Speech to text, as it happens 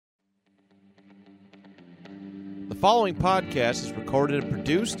following podcast is recorded and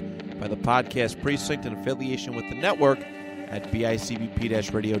produced by the Podcast Precinct in affiliation with the network at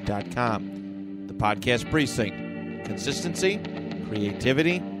bicbp-radio.com. The Podcast Precinct. Consistency,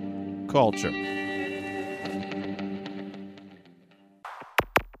 creativity, culture.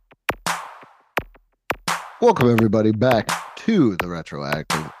 Welcome, everybody, back to the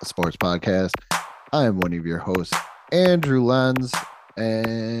Retroactive Sports Podcast. I am one of your hosts, Andrew Lenz,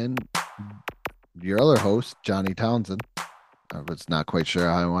 and your other host, Johnny Townsend. I was not quite sure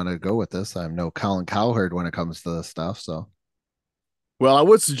how I want to go with this. I'm no Colin Cowherd when it comes to this stuff. So, well, I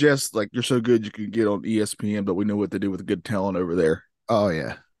would suggest, like, you're so good you could get on ESPN, but we know what to do with good talent over there. Oh,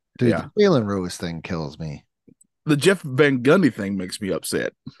 yeah. Dude, Yeah. The Jalen Rose thing kills me. The Jeff Van Gundy thing makes me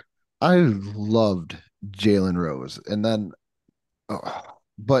upset. I loved Jalen Rose. And then,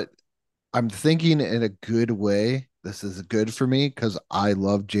 but I'm thinking in a good way. This is good for me because I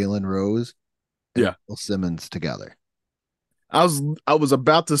love Jalen Rose and Yeah. Bill Simmons together. I was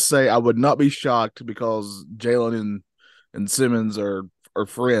about to say I would not be shocked because Jalen and Simmons are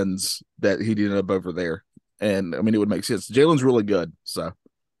friends that he'd end up over there. And, I mean, it would make sense. Jalen's really good, so.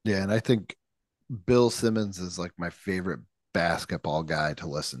 Yeah, and I think Bill Simmons is like my favorite basketball guy to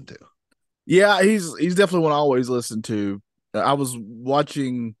listen to. Yeah, he's definitely one I always listen to. I was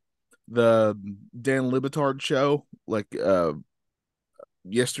watching the Dan Libitard show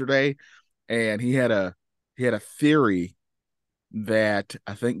yesterday, and he had a theory that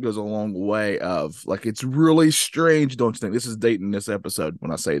I think goes a long way of, like, it's really strange, don't you think? This is dating this episode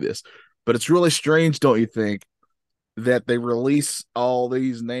when I say this, but it's really strange, don't you think, that they release all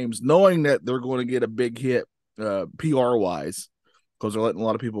these names knowing that they're going to get a big hit PR wise because they're letting a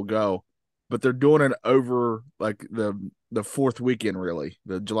lot of people go, but they're doing it over like the 4th weekend, really,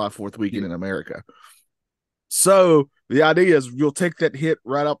 the July 4th weekend in America. So the idea is you'll take that hit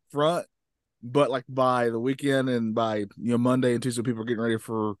right up front, but like by the weekend and by Monday and Tuesday, people are getting ready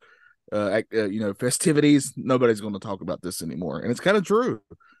for festivities. Nobody's going to talk about this anymore, and it's kind of true.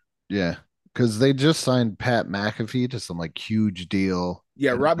 Yeah, because they just signed Pat McAfee to some like huge deal.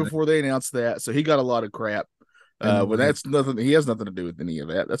 Yeah, right before they announced that, so he got a lot of crap. When that's nothing, he has nothing to do with any of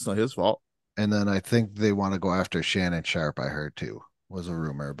that. That's not his fault. And then I think they want to go after Shannon Sharp. I heard too was a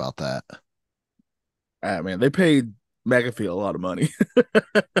rumor about that. Man, they paid McAfee a lot of money.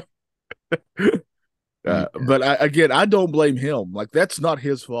 But I don't blame him. Like, that's not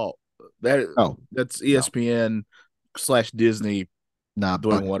his fault. That's ESPN / Disney not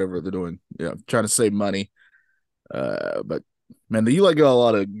doing whatever they're doing. Yeah, trying to save money. But man, you let go a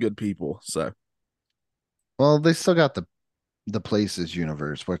lot of good people. So, well, they still got the Places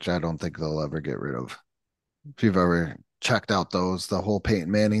universe, which I don't think they'll ever get rid of. If you've ever checked out the whole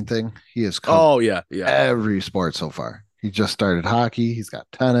Peyton Manning thing, he has covered every sport so far. He just started hockey. He's got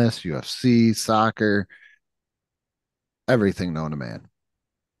tennis, UFC, soccer, everything known to man.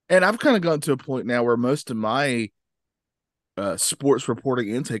 And I've kind of gotten to a point now where most of my sports reporting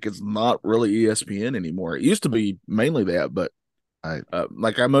intake is not really ESPN anymore. It used to be mainly that, but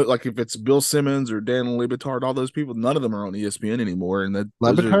like if it's Bill Simmons or Dan Libitard, all those people, none of them are on ESPN anymore. And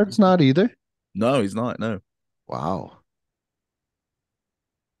Libitard's not either. No, he's not. No. Wow.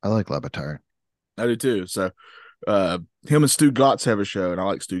 I like Libitard. I do too. So, him and Stu Gotts have a show, and I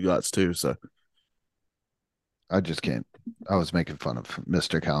like Stu Gotts too. So, I just can't. I was making fun of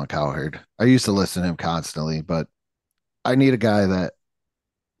Mr. Colin Cowherd. I used to listen to him constantly, but I need a guy that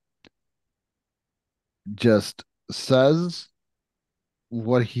just says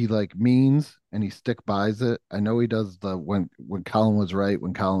what he like means and he stick bys it. I know he does the when Colin was right,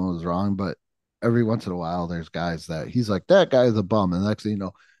 when Colin was wrong, but every once in a while there's guys that he's like, that guy's a bum, and next thing you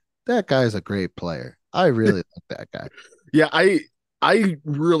know, that guy's a great player. I really like that guy. Yeah, I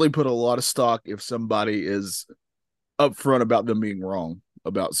really put a lot of stock if somebody is upfront about them being wrong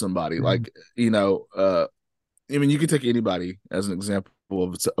about somebody. Mm-hmm. Like, I mean, you can take anybody as an example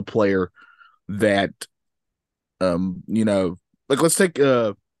of a player that, like, let's take,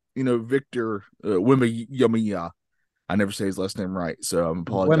 Victor Wembanyama. I never say his last name right, so I'm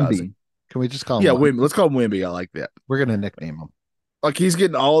apologizing. Wemby. Can we just call him? Yeah, Wemby. Let's call him Wemby. I like that. We're gonna nickname him. Like, he's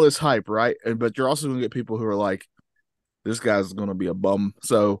getting all this hype, right? But you're also gonna get people who are like, this guy's gonna be a bum.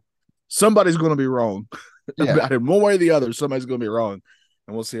 So somebody's gonna be wrong about him, one way or the other. Somebody's gonna be wrong,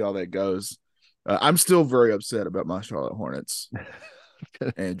 and we'll see how that goes. I'm still very upset about my Charlotte Hornets,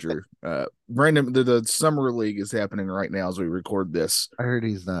 Andrew. Brandon, the summer league is happening right now as we record this. I heard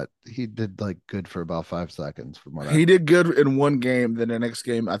he did like good for about 5 seconds from what he did good in one game. Then the next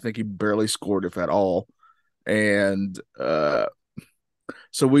game, I think he barely scored, if at all. And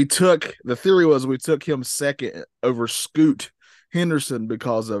so the theory was we took him second over Scoot Henderson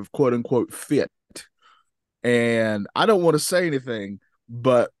because of quote unquote fit. And I don't want to say anything,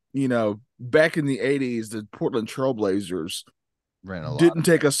 but back in the 80s, the Portland Trailblazers Ran a lot. didn't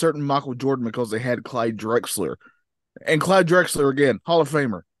take a certain Michael Jordan because they had Clyde Drexler. And Clyde Drexler, again, Hall of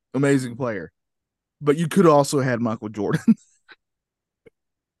Famer, amazing player. But you could also had Michael Jordan.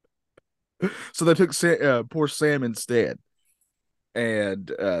 So they took poor Sam instead. And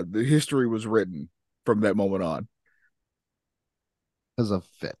the history was written from that moment on. Because of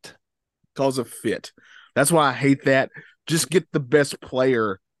fit. Because of fit. That's why I hate that. Just get the best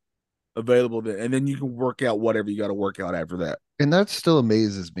player available, and then you can work out whatever you got to work out after that. And that still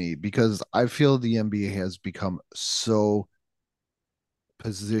amazes me because I feel the NBA has become so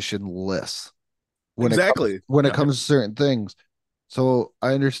positionless Exactly. When it comes to certain things. So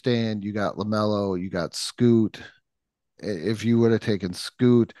I understand you got LaMelo, you got Scoot. If you would have taken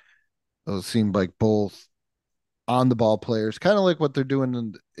Scoot, those seemed like both on the ball players, kind of like what they're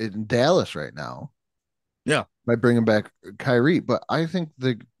doing in Dallas right now. Yeah. By bringing back Kyrie. But I think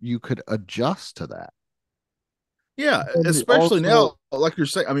that you could adjust to that. Yeah. And especially also, now, like you're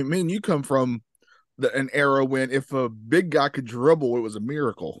saying, I mean, me and you come from an era when if a big guy could dribble, it was a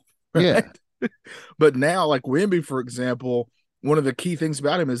miracle. Right? yeah. But now, like Wemby, for example, one of the key things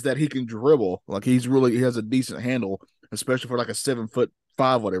about him is that he can dribble. Like he has a decent handle, especially for like a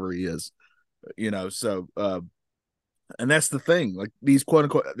 7'5", whatever he is. So and that's the thing. Like these quote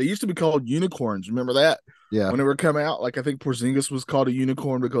unquote, they used to be called unicorns. Remember that? Yeah. When they were coming out, like I think Porzingis was called a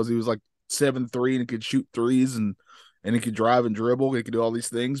unicorn because he was like 7'3" and he could shoot threes and he could drive and dribble. He could do all these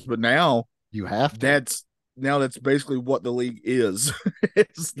things. But now You have to. that's basically what the league is.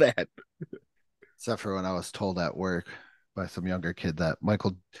 It's that. Except for when I was told at work by some younger kid that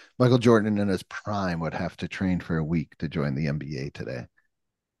Michael Jordan in his prime would have to train for a week to join the NBA today.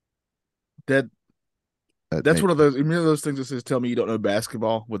 That That that's made, one of those. Remember those things that says, "Tell me you don't know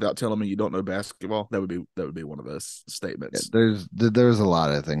basketball" without telling me you don't know basketball. That would be one of those statements. there's a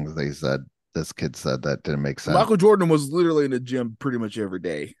lot of things they said. This kid said that didn't make sense. Michael Jordan was literally in the gym pretty much every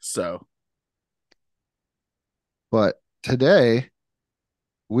day. So, But today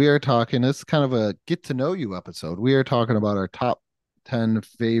we are talking. This is kind of a get to know you episode. We are talking about our top 10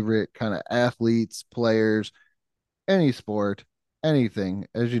 favorite kind of athletes, players, any sport, anything.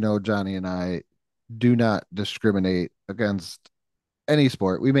 As you know, Johnny and I do not discriminate against any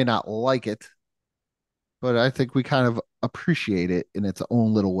sport. We may not like it, but I think we kind of appreciate it in its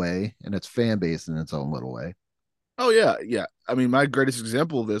own little way and its fan base in its own little way. oh yeah, yeah. I mean, my greatest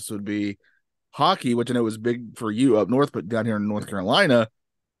example of this would be hockey, which I know was big for you up north, but down here in North Carolina,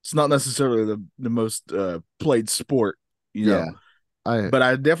 it's not necessarily the most played sport, Yeah. But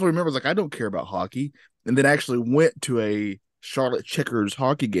I definitely remember like I don't care about hockey, and then actually went to a Charlotte Checkers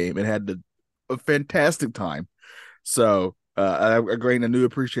hockey game and had a fantastic time. So I gained a new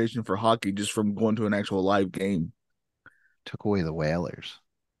appreciation for hockey just from going to an actual live game. took away the Whalers.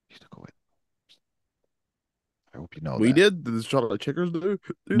 You took away. I hope you know We that. did the Charlotte Checkers do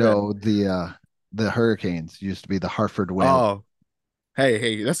that. No, the Hurricanes used to be the Hartford Whalers. Oh,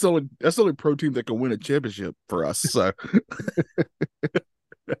 hey, that's the only pro team that can win a championship for us. So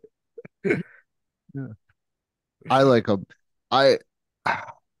Yeah. I like them. I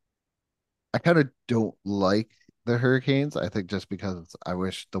I kind of don't like the Hurricanes. I think just because I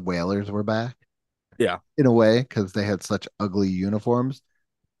wish the Whalers were back yeah, in a way because they had such ugly uniforms.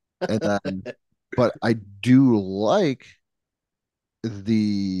 And then, but I do like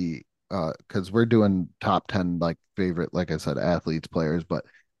the because we're doing top 10 like favorite, like I said, athletes, players, but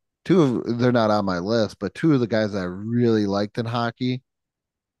they're not on my list, but two of the guys that I really liked in hockey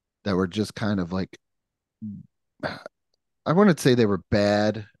that were just kind of like I wouldn't say they were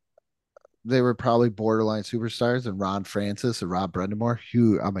bad. They were probably borderline superstars, and Ron Francis and Rob Brendamore.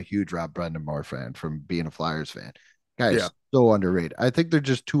 I'm a huge Rob Brendamore fan from being a Flyers fan. yeah, Guys, so underrated. I think they're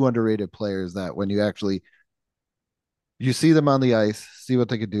just two underrated players that when you see them on the ice, see what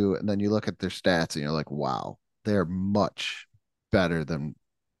they could do, and then you look at their stats and you're like, wow, they're much better than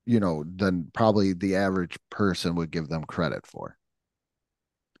probably the average person would give them credit for.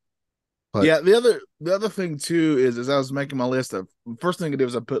 But yeah. The other thing too is as I was making my list of first thing I did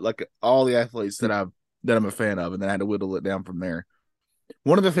was I put like all the athletes that I'm a fan of, and then I had to whittle it down from there.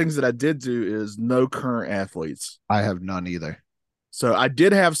 One of the things that I did do is no current athletes. I have none either. So I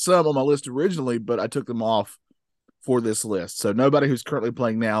did have some on my list originally, but I took them off for this list. So nobody who's currently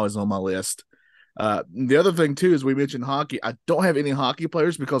playing now is on my list. The other thing too is we mentioned hockey. I don't have any hockey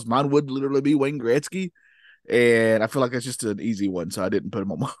players because mine would literally be Wayne Gretzky, and I feel like that's just an easy one, so I didn't put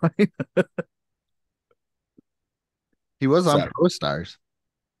him on mine. He was on So Pro Stars.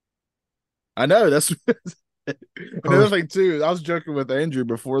 I know that's Another thing too, I was joking with Andrew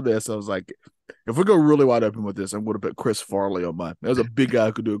before this. I was like, if we go really wide open with this, I'm going to put Chris Farley on mine. That was a big guy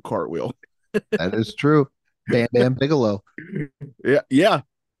who could do a cartwheel. That is true. Bam Bam Bigelow. Yeah.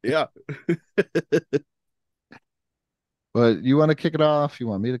 But you want to kick it off? You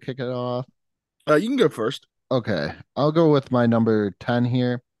want me to kick it off? You can go first. Okay, I'll go with my number 10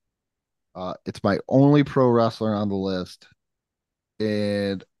 here. It's my only pro wrestler on the list.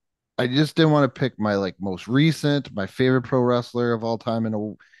 And I just didn't want to pick my like most recent, my favorite pro wrestler of all time in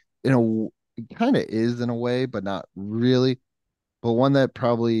a it kind of is in a way, but not really. But one that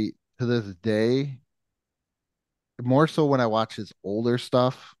probably to this day, more so when I watch his older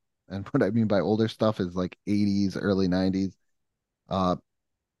stuff, and what I mean by older stuff is like 80s, early 90s, uh,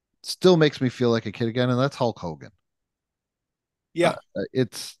 still makes me feel like a kid again, and that's Hulk Hogan. Yeah.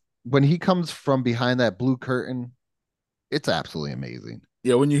 It's when he comes from behind that blue curtain, it's absolutely amazing.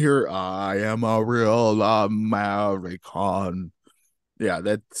 Yeah, when you hear "I am a real American," yeah,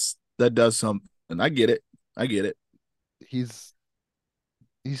 that does something. I get it. I get it. He's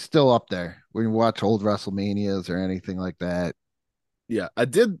he's still up there when you watch old WrestleManias or anything like that. Yeah, I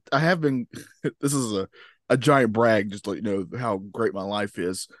did. I have been. This is a giant brag, just to let you know how great my life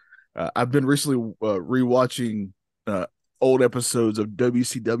is. I've been recently rewatching old episodes of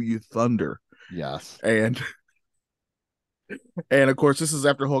WCW Thunder, Yes. and of course, this is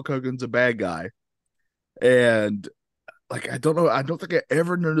after Hulk Hogan's a bad guy, and like I don't know, I don't think I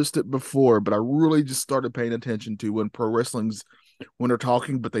ever noticed it before, but I really just started paying attention to when pro wrestling's when they're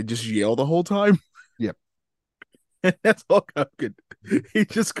talking, but they just yell the whole time. Yep. And that's Hulk Hogan. He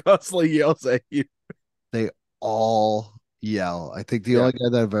just constantly yells at you. They all yell. I think the Yeah. only guy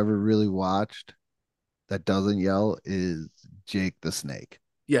that I've ever really watched that doesn't yell is Jake the Snake.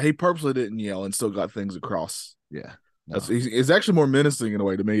 Yeah, he purposely didn't yell and still got things across. Yeah. No. He's actually more menacing in a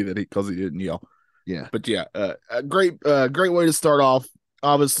way to me that because he didn't yell. Yeah. But yeah, a great way to start off.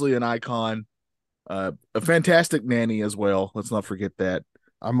 Obviously, an icon, a fantastic nanny as well. Let's not forget that.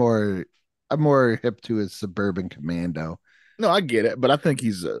 I'm more hip to his Suburban Commando. No, I get it, but I think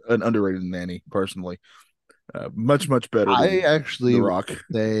he's an underrated nanny personally. Much better I than actually The would Rock.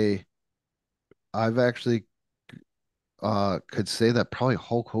 say I've actually could say that probably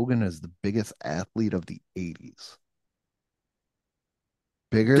Hulk Hogan is the biggest athlete of the 80s.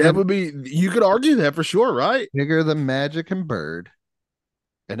 Bigger That than would be. You could argue that for sure, right? bigger than Magic and Bird.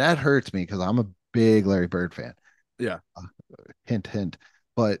 And that hurts me because I'm a big Larry Bird fan. Yeah. Hint, hint.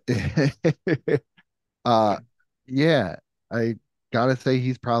 But uh yeah, I gotta say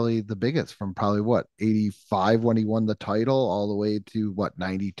he's probably the biggest from probably what 85 when he won the title all the way to what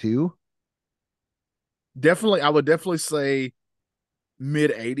 92. Definitely, I would definitely say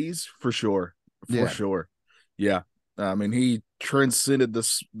mid '80s for sure. For Yeah. sure. Yeah. I mean, he transcended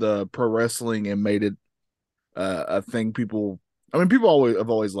the pro wrestling and made it a thing people. I mean, people always have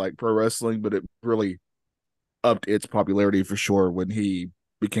always liked pro wrestling, but it really upped its popularity for sure when he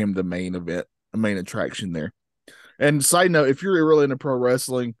became the main event, the main attraction there. And side note, if you're really into pro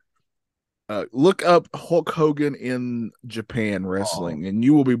wrestling, look up Hulk Hogan in Japan wrestling, and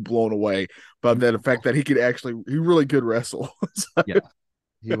you will be blown away by the fact that he really could wrestle. So, Yeah.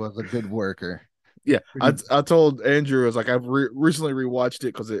 He was a good worker. yeah, I told Andrew, I was like, I've recently rewatched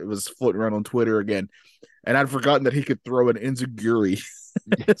it because it was floating around on Twitter again, and I'd forgotten that he could throw an enziguri.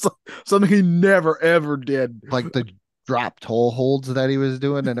 It's like something he never ever did. Like the drop toe holds that he was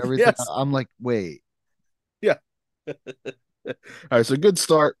doing and everything. Yes. I'm like, wait. Yeah. All right, so good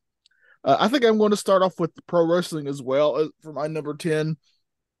start. I think I'm going to start off with pro wrestling as well for my number 10,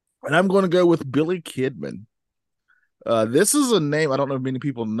 and I'm going to go with Billy Kidman. This is a name I don't know if many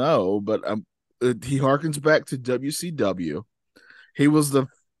people know, but he harkens back to WCW. He was the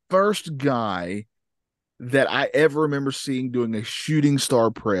first guy that I ever remember seeing doing a shooting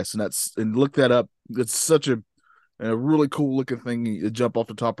star press, and look that up. It's such a really cool looking thing. You jump off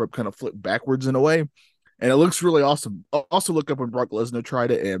the top rope, kind of flip backwards in a way, and it looks really awesome. Also, look up when Brock Lesnar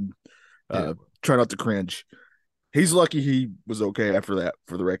tried it and try not to cringe. He's lucky he was okay after that,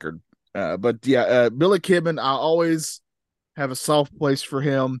 for the record. But yeah, Billy Kidman, I always have a soft place for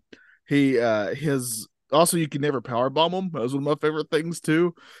him. His also, you can never power bomb him. That was one of my favorite things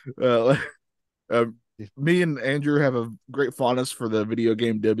too. Uh, uh, Me and Andrew have a great fondness for the video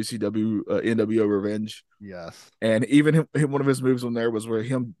game WCW NWO Revenge. Yes. And even one of his moves on there was where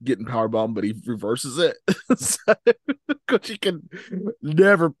him getting power bomb, but he reverses it because you can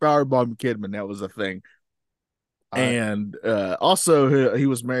never power bomb Kidman. That was a thing. And also, he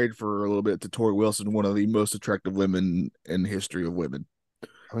was married for a little bit to Tori Wilson, one of the most attractive women in the history of women.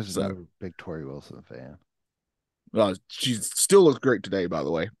 I was a big Tori Wilson fan. She still looks great today, by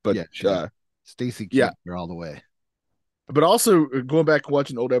the way. But yeah, Stacy Yeah. Keibler all the way. But also going back and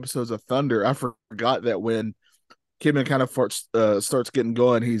watching old episodes of Thunder, I forgot that when Kidman kind of starts getting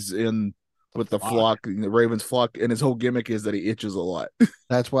going, he's in with the flock, the Ravens flock, and his whole gimmick is that he itches a lot.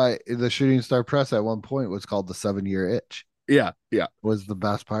 That's why the Shooting Star Press at one point was called the 7-year itch. Yeah. Was the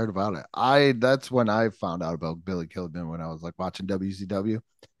best part about it. That's when I found out about Billy Kidman, when I was like watching WCW.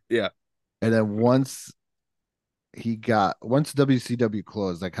 Yeah. And then once WCW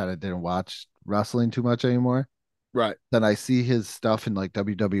closed, I kind of didn't watch wrestling too much anymore. Right. Then I see his stuff in like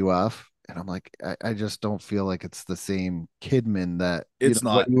WWF, and I'm like, I just don't feel like it's the same Kidman that It's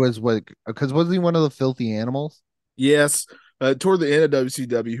not. what he was, because wasn't he one of the filthy animals? Yes. Toward the end of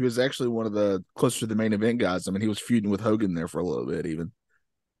WCW, he was actually one of the closer to the main event guys. I mean, he was feuding with Hogan there for a little bit, even.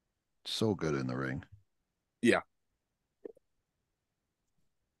 So good in the ring. Yeah.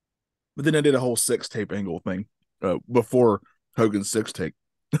 But then I did a whole sex tape angle thing before Hogan's sex tape.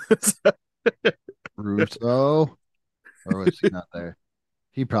 Russo, or was he not there?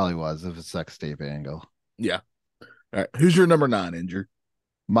 He probably was, if it's sex tape angle. Yeah. All right. Who's your number 9, Injure?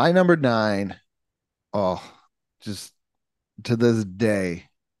 My number 9, oh, just to this day,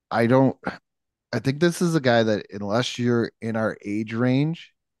 I think this is a guy that, unless you're in our age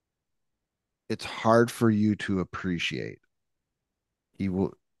range, it's hard for you to appreciate. He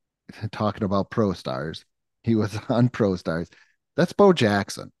will, talking about Pro Stars, he was on Pro Stars. That's Bo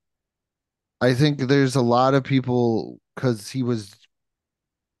Jackson. I think there's a lot of people, because he was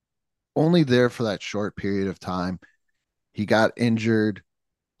only there for that short period of time. He got injured.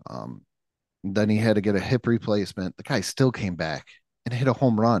 Um, then he had to get a hip replacement. The guy still came back and hit a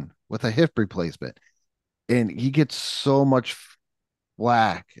home run with a hip replacement. And he gets so much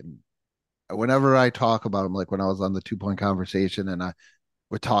flack. And whenever I talk about him, like when I was on the 2 Point Conversation and I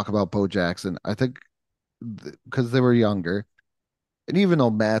would talk about Bo Jackson, I think because they were younger, and even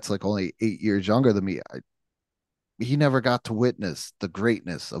though Matt's like only 8 years younger than me, he never got to witness the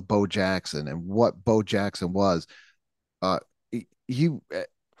greatness of Bo Jackson and what Bo Jackson was. Uh, he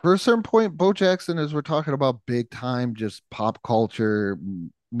for a certain point, Bo Jackson, as we're talking about big time, just pop culture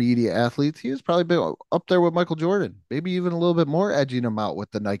media athletes, he was probably been up there with Michael Jordan, maybe even a little bit more, edging him out with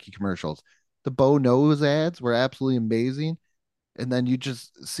the Nike commercials. The Bo Knows ads were absolutely amazing. And then you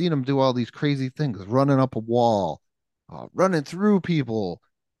just seen him do all these crazy things, running up a wall, running through people.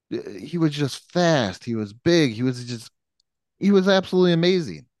 He was just fast. He was big. He was absolutely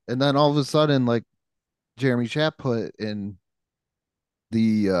amazing. And then all of a sudden, like Jeremy Schaap put in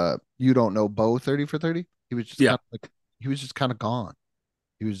the You Don't Know Bo 30 for 30, he was just Yeah. he was just kind of gone.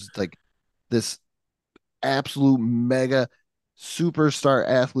 He was like this absolute mega superstar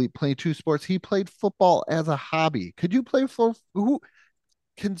athlete playing 2 sports. He played football as a hobby. Could you play for who?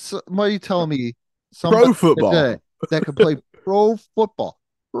 Can somebody tell me somebody Pro football. that could play pro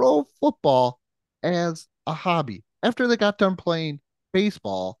football as a hobby after they got done playing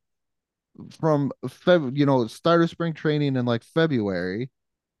baseball from start of spring training in like February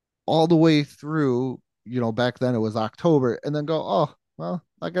all the way through, back then it was October, and then go, oh, well,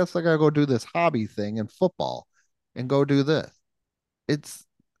 I guess I gotta go do this hobby thing in football and go do this. It's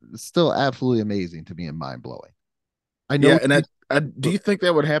still absolutely amazing to me and mind blowing. I know. Yeah, and do you think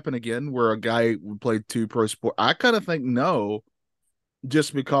that would happen again, where a guy would play 2 pro sport? I kind of think no,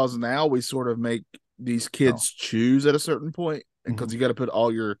 just because now we sort of make these kids choose at a certain point, and because you got to put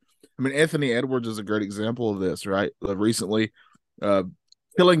all your. I mean, Anthony Edwards is a great example of this, right? Recently,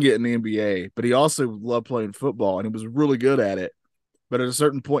 killing it in the NBA, but he also loved playing football, and he was really good at it. But at a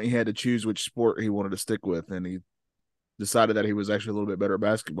certain point, he had to choose which sport he wanted to stick with, and he decided that he was actually a little bit better at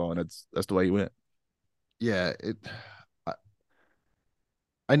basketball, and that's the way he went. Yeah,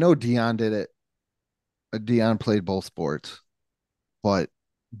 I know Dion did it. Dion played both sports, but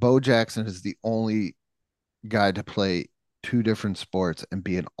Bo Jackson is the only guy to play 2 different sports and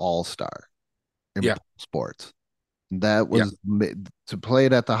be an all-star in both sports. That was to play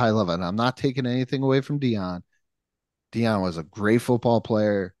it at the high level. And I'm not taking anything away from Dion. Dion was a great football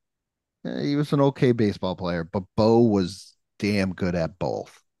player. He was an okay baseball player, but Bo was damn good at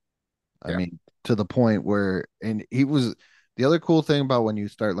both. I mean, to the point where, and he was, the other cool thing about when you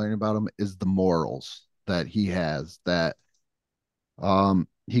start learning about him is the morals that he has, that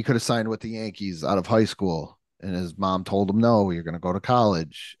he could have signed with the Yankees out of high school, and his mom told him, no, you're going to go to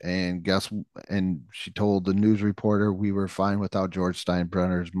college. And she told the news reporter, we were fine without George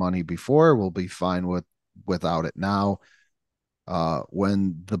Steinbrenner's money before, we'll be fine without it now.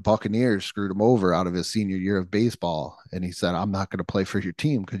 When the Buccaneers screwed him over out of his senior year of baseball, and he said, I'm not going to play for your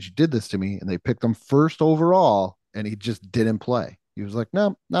team because you did this to me, and they picked him first overall, and he just didn't play. He was like,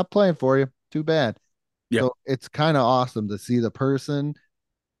 no, not playing for you. Too bad. So it's kind of awesome to see the person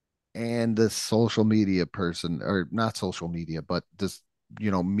and this social media person, or not social media, but this,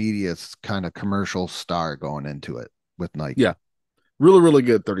 media's kind of commercial star going into it with Yeah, Nike. really, really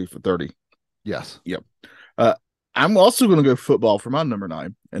good 30 for 30. Yes. Yep. Uh, I'm also going to go football for my number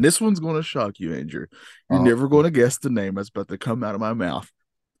 9, and this one's going to shock you, Andrew. You're Oh, never going to guess the name that's about to come out of my mouth.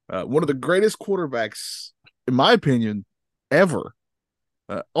 One of the greatest quarterbacks, in my opinion, ever.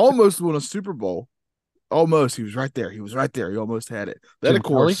 Almost won a Super Bowl. Almost. He was right there. He was right there. He almost had it. Then, Jim of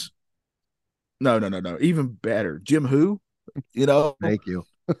Kelly. course, no, no, no, no. Even better. Jim who? You know, Thank you.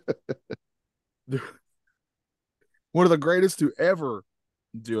 one of the greatest to ever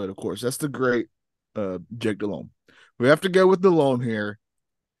do it, of course. That's the great Jake Delhomme. We have to go with Delhomme here.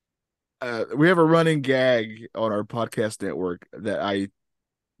 We have a running gag on our podcast network that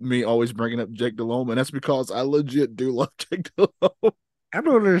me always bringing up Jake Delhomme, and that's because I legit do love Jake Delhomme. I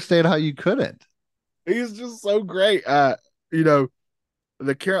don't understand how you couldn't. He's just so great. You know,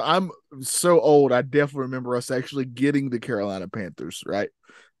 I'm so old. I definitely remember us actually getting the Carolina Panthers right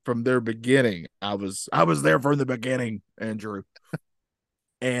from their beginning. I was there from the beginning, Andrew,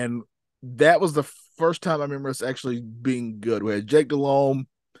 and that was the first time I remember us actually being good. We had Jake Delhomme,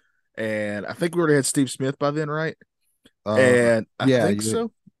 and I think we already had Steve Smith by then, right? Uh, And I yeah, think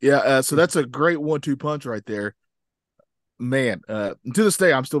so. Yeah. So that's a great 1-2 punch right there, man. To this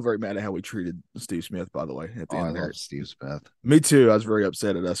day, I'm still very mad at how we treated Steve Smith. By the way, at the I end there, love Steve Smith. me too. I was very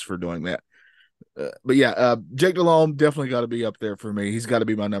upset at us for doing that. But yeah, Jake Delhomme definitely got to be up there for me. He's got to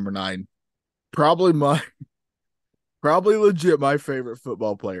be my number 9. Probably probably legit my favorite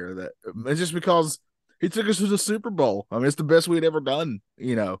football player. That it's just because he took us to the Super Bowl. I mean, it's the best we'd ever done.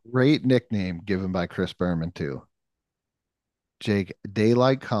 You know. Great nickname given by Chris Berman too. Jake,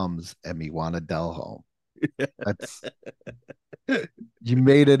 daylight comes and me want to Del home. That's You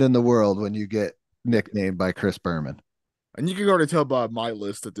made it in the world when you get nicknamed by Chris Berman. And you can already tell by my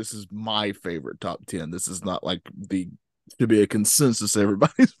list that this is my favorite top 10. This is not like to be a consensus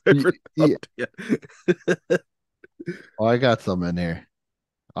everybody's favorite top 10. Oh, I got some in here.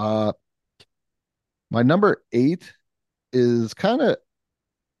 Uh, my number 8 is kind of,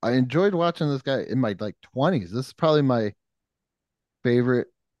 I enjoyed watching this guy in my like 20s. This is probably my favorite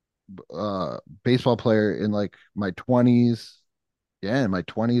baseball player in like my 20s. Yeah, in my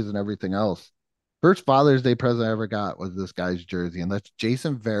 20s and everything else. First Father's Day present I ever got was this guy's jersey, and that's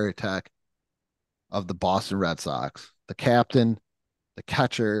Jason Varitek of the Boston Red Sox, the captain, the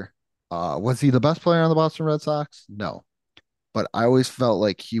catcher. Was he the best player on the Boston Red Sox? No, but I always felt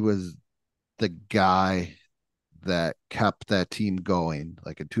like he was the guy that kept that team going,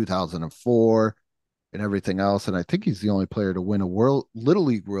 like in 2004 and everything else. And I think he's the only player to win a World Little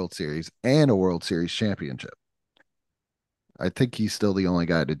League World Series and a World Series championship. I think he's still the only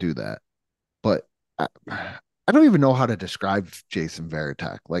guy to do that. But I don't even know how to describe Jason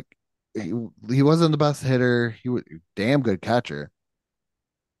Varitek. Like he wasn't the best hitter. He was a damn good catcher.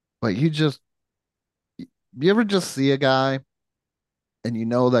 But you ever just see a guy and you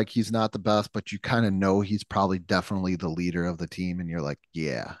know like he's not the best, but you kind of know he's probably definitely the leader of the team, and you're like,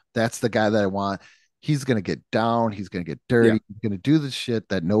 yeah, that's the guy that I want. He's gonna get down, he's gonna get Yeah. dirty, he's gonna do the shit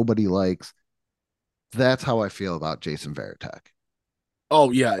that nobody likes. That's how I feel about Jason Varitek.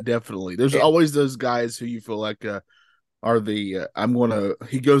 Oh yeah, definitely. There's And always those guys who you feel like are the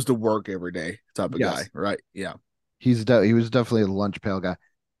he goes to work every day type of guy, yes, right? Yeah. he was definitely a lunch pail guy.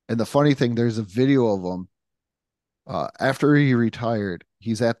 And the funny thing, there's a video of him after he retired.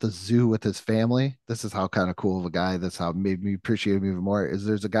 He's at the zoo with his family. This is how kind of cool of a guy. That's how it made me appreciate him even more. Is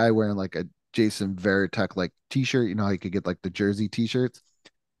there's a guy wearing like a Jason Varitek like t-shirt. You know how you could get like the jersey t-shirts.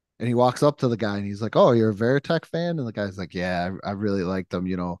 And he walks up to the guy and he's like, "Oh, you're a Varitek fan?" And the guy's like, "Yeah, I really like them.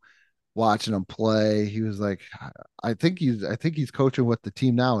 Watching him play." He was like, I think he's coaching with the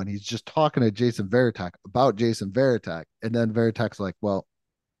team now." And he's just talking to Jason Varitek about Jason Varitek. And then Veritek's like, "Well,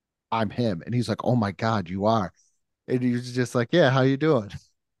 I'm him." And he's like, "Oh my God, you are." And he was just like, "Yeah, how you doing?"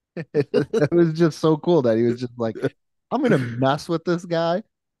 It was just so cool that he was just like, "I'm gonna mess with this guy."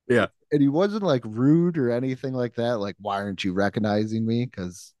 Yeah. And he wasn't like rude or anything like that. Like, "Why aren't you recognizing me?"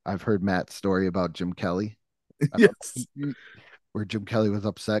 Because I've heard Matt's story about Jim Kelly. I don't Yes. know, where Jim Kelly was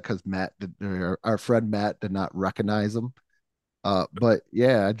upset because our friend Matt did not recognize him. But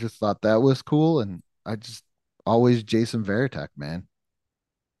yeah, I just thought that was cool, and I just always Jason Varitek, man.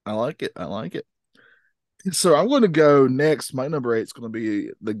 I like it. I like it. So I'm going to go next. My number 8 is going to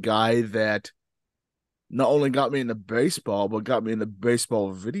be the guy that not only got me into baseball, but got me into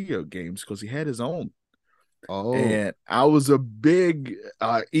baseball video games because he had his own. Oh, And I was a big,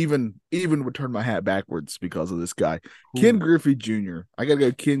 even would turn my hat backwards because of this guy, Ken cool. Griffey Jr. I got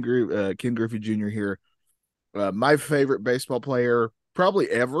to go Ken Griffey Jr. here. My favorite baseball player. probably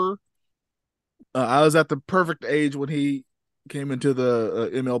ever. I was at the perfect age when he came into the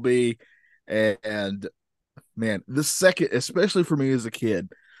MLB, and man, the second, especially for me as a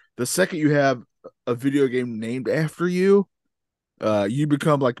kid, the second you have a video game named after you, you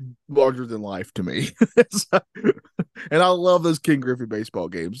become like larger than life to me. So, and I love those King Griffey baseball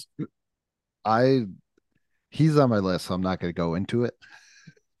games. I He's on my list, so I'm not going to go into it.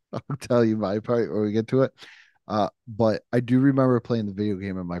 I'll tell you my part when we get to it. But I do remember playing the video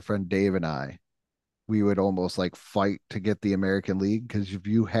game, and my friend Dave and I, we would almost like fight to get the American League because if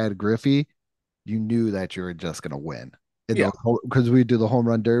you had Griffey, you knew that you were just going to win. In Yeah, those, because we do the home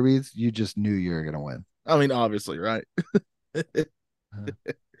run derbies, you just knew you were going to win. I mean, obviously, right?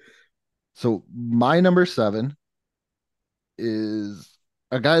 So my number 7 is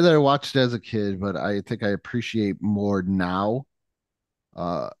a guy that I watched as a kid, but I think I appreciate more now.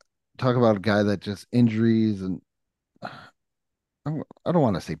 Uh, Talk about a guy that just injuries and I don't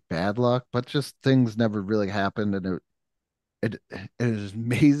want to say bad luck, but just things never really happened, and it is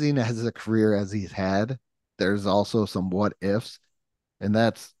amazing as a career as he's had. There's also some what ifs, and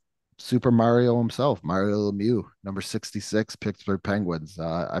that's Super Mario himself, Mario Lemieux, number 66, Pittsburgh Penguins.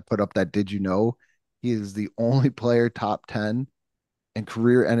 I put up that. Did you know he is the only player top 10 in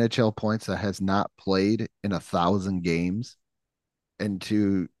career NHL points that has not played in 1,000 games? And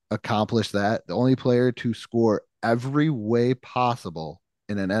to accomplish that, the only player to score every way possible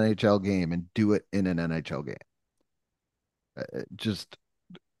in an NHL game and do it in an NHL game. Just,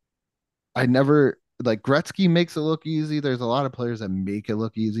 I never like Gretzky makes it look easy. There's a lot of players that make it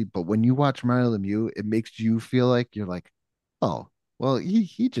look easy, but when you watch Mario Lemieux, it makes you feel like you're like, oh, well,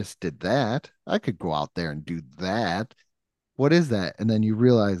 he just did that. I could go out there and do that. What is that? And then you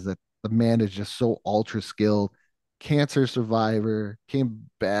realize that the man is just so ultra skilled, cancer survivor, came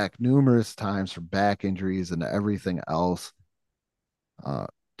back numerous times from back injuries and everything else. Uh,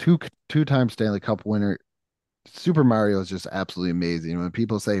 two-time Stanley Cup winner. Super Mario is just absolutely amazing. When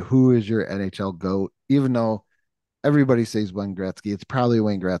people say who is your NHL GOAT, even though everybody says Wayne Gretzky, it's probably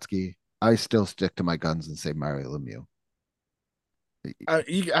Wayne Gretzky. I still stick to my guns and say Mario Lemieux.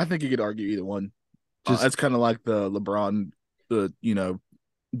 I think you could argue either one. Just It's kind of like the LeBron,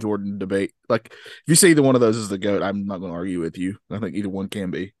 Jordan debate. Like if you say either one of those is the GOAT, I'm not going to argue with you. I think either one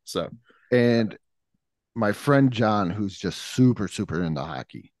can be. So, and my friend John, who's just super, super into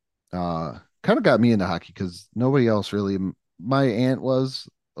hockey, kind of got me into hockey because nobody else really. My aunt was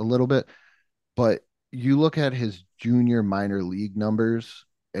a little bit, but you look at his junior minor league numbers,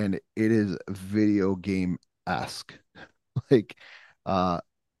 and it is video game esque. Like, uh,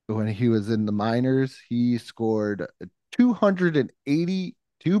 when he was in the minors, he scored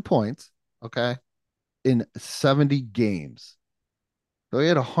 282 points. Okay, in 70 games. So he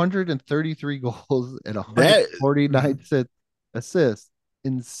had 133 goals and that 149 assists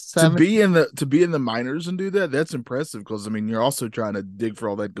in to 7. be in the minors and do that, that's impressive because I mean you're also trying to dig for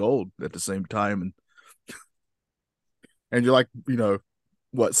all that gold at the same time, and you're like,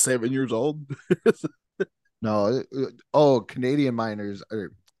 what, 7 years old? No, oh, Canadian minors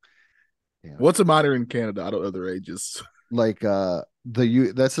are, yeah, What's a minor in Canada? I don't know their ages. like the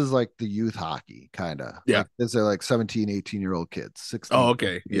youth. This is like the youth hockey kind of Yeah. like this are like 17, 18-year-old kids, Oh, 16,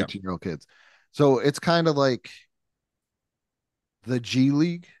 okay. Yeah. 18-year-old kids. So it's kind of like the G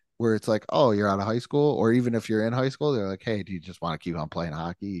League where it's like, oh, you're out of high school, or even if you're in high school, they're like, hey, do you just want to keep on playing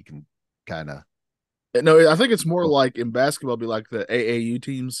hockey? You can kind of, No, I think it's more like in basketball, be like the AAU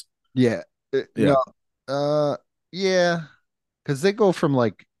teams. yeah, Yeah. no, uh, yeah, because they go from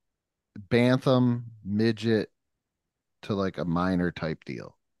like bantam midget to like a minor type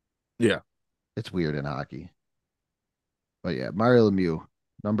deal. Yeah. It's weird in hockey, but yeah, Mario Lemieux,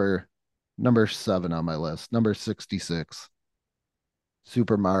 number number 7 on my list, number 66.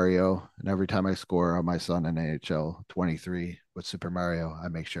 Super Mario, and every time I score on my son in NHL 23 with Super Mario, I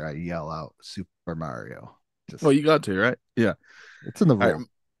make sure I yell out Super Mario. Just Well, you got to, right? Yeah. it's in the All rule.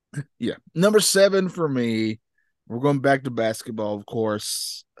 right. Yeah. Number 7 for me. We're going back to basketball, of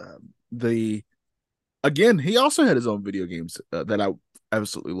course. The Again, he also had his own video games that I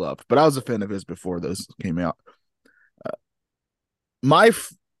absolutely loved, but I was a fan of his before those came out. Uh, my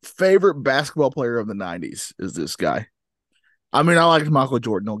favorite basketball player of the 90s is this guy. I mean, I liked Michael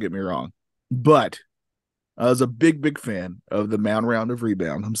Jordan, don't get me wrong, but I was a big, big fan of the Mound Round of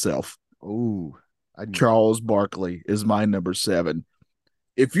Rebound himself. Oh, Charles Barkley is my number 7.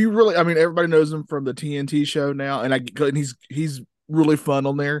 If you really, I mean, everybody knows him from the TNT show now, and he's really fun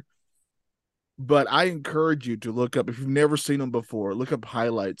on there. But I encourage you to look up, if you've never seen him before, look up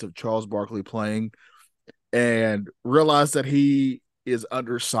highlights of Charles Barkley playing and realize that he is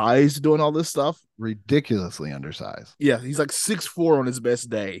undersized doing all this stuff. Ridiculously undersized. Yeah, he's like 6'4" on his best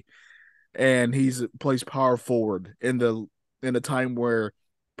day, and he's plays power forward in the time where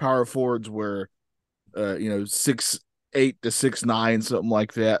power forwards were 6'8" to 6'9", something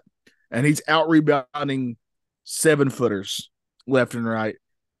like that. And he's out rebounding 7-footers left and right.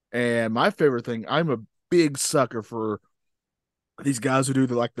 And my favorite thing, I'm a big sucker for these guys who do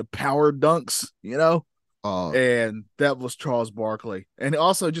the power dunks, Oh, and that was Charles Barkley. And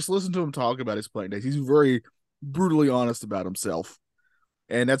also just listen to him talk about his playing days. He's very brutally honest about himself.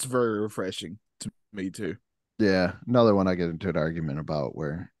 And that's very refreshing to me too. yeah. Another one I get into an argument about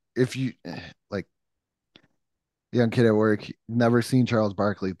where if you like young kid at work, never seen Charles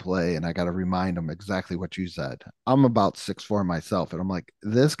Barkley play, and I got to remind him exactly what you said. I'm about 6'4" myself, and I'm like,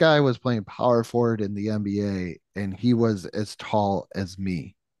 this guy was playing power forward in the NBA, and he was as tall as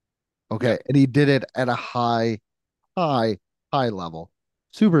me. Okay, Yeah. and he did it at a high, high level.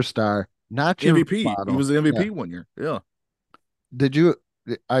 Superstar, not your MVP. He model. was the Yeah. MVP one year. Yeah. Did you?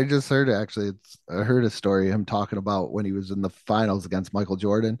 I just heard actually. I heard a story him talking about when he was in the finals against Michael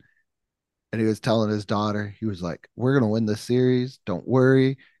Jordan, and he was telling his daughter, he was like, "We're gonna win this series. Don't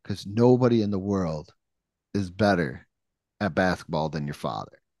worry, because nobody in the world is better at basketball than your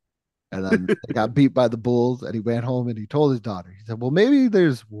father." And then they got beat by the Bulls, and he went home and he told his daughter, he said, "Well, maybe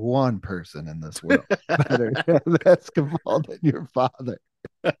there's one person in this world better at basketball than your father."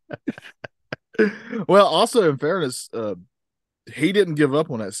 Well, also in fairness, he didn't give up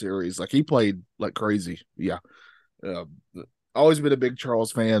on that series. Like he played like crazy. Yeah. Uh, Always been a big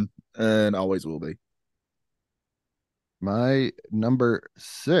Charles fan and always will be. My number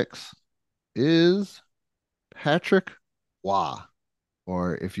 6 is Patrick Waugh,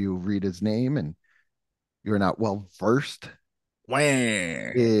 or if you read his name and you're not well versed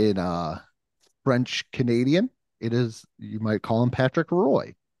Wham. in French Canadian, it is, you might call him Patrick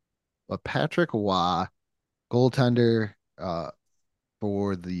Roy. But Patrick Waugh, goaltender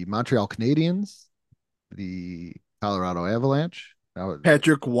for the Montreal Canadiens, the Colorado Avalanche. Now,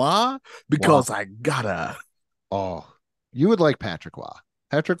 Patrick Waugh, Waugh. because I gotta. Oh, you would like Patrick Waugh.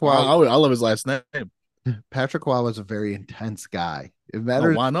 Patrick Waugh. I love his last name. Patrick Waugh was a very intense guy. It Oh,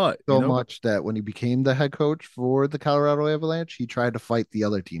 matters why not? so much that when he became the head coach for the Colorado Avalanche, he tried to fight the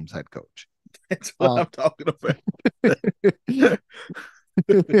other team's head coach. That's what I'm talking about.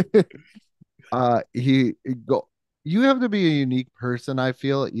 He go. You have to be a unique person, I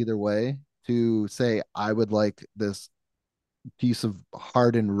feel, either way, to say I would like this piece of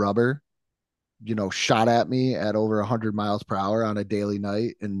hardened rubber, shot at me at over 100 miles per hour on a daily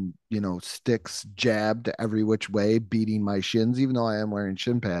night, and sticks jabbed every which way, beating my shins, even though I am wearing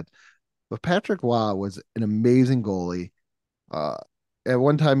shin pads. But Patrick Waugh was an amazing goalie. Uh, at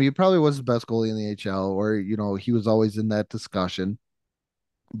one time, he probably was the best goalie in the HL, or he was always in that discussion.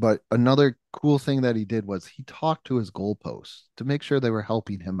 But another cool thing that he did was he talked to his goalposts to make sure they were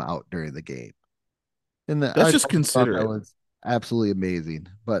helping him out during the game. And That's I just thought that considerate. was absolutely amazing.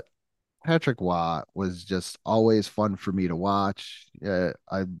 But Patrick Waugh was just always fun for me to watch.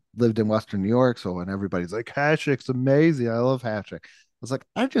 I lived in Western New York, so when everybody's like, Patrick's amazing, I love Patrick. I was like,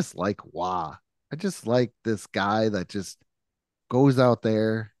 I just like Waugh. I just like this guy that just goes out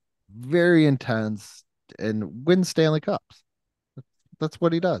there, very intense, and wins Stanley Cups. That's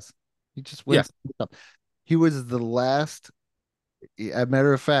what he does. He just Yeah. wins. He was the last. As a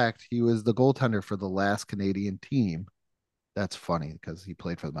matter of fact, he was the goaltender for the last Canadian team. That's funny because he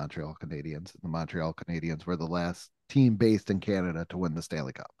played for the Montreal Canadiens. The Montreal Canadiens were the last team based in Canada to win the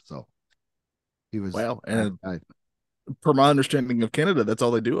Stanley Cup. So he was. Well, and per my understanding of Canada, that's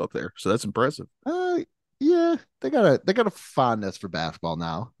all they do up there. So that's impressive. Yeah, they got a fondness for basketball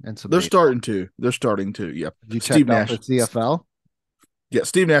now, and some. They're starting to. They're starting to. Yeah. You Steve checked out Nash. the CFL? Yeah,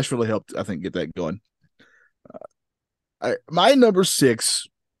 Steve Nash really helped, I think, get that going. My number 6.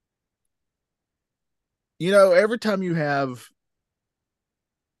 Every time you have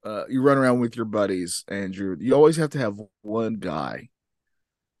you run around with your buddies, Andrew, you always have to have one guy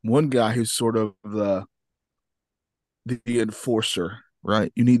who's sort of the enforcer,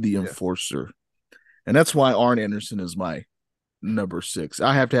 right? You need the enforcer. And that's why Arn Anderson is my number 6.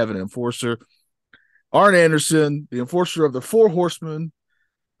 I have to have an enforcer. Arn Anderson, the enforcer of the Four Horsemen.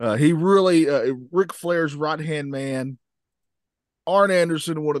 He really, Ric Flair's right-hand man. Arn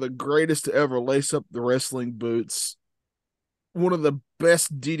Anderson, one of the greatest to ever lace up the wrestling boots. One of the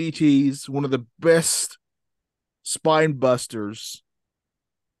best DDTs, one of the best spine busters,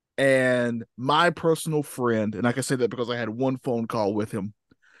 and my personal friend. And I can say that because I had one phone call with him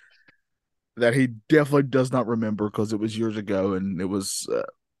that he definitely does not remember because it was years ago and it was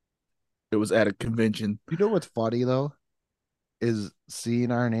at a convention. You know what's funny though? is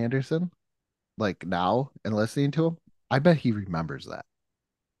seeing Arn Anderson like now and listening to him. I bet he remembers that.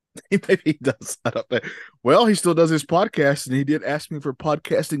 Maybe he does. I don't know. Well, he still does his podcast, and he did ask me for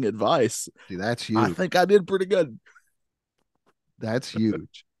podcasting advice. See, that's I huge. think I did pretty good. That's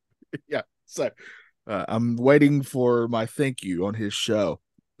huge. Yeah. So I'm waiting for my thank you on his show.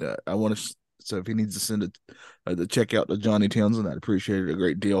 I want to. So if he needs to send it the check out to Johnny Townsend, I'd appreciate it a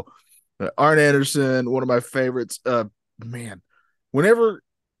great deal. Arn Anderson, one of my favorites. Man, whenever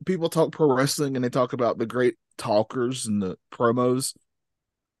people talk pro wrestling and they talk about the great talkers and the promos,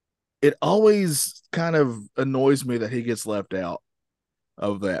 it always kind of annoys me that he gets left out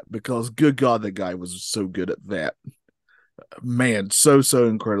of that because good God, that guy was so good at that. Man, so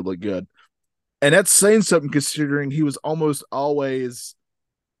incredibly good. And that's saying something considering he was almost always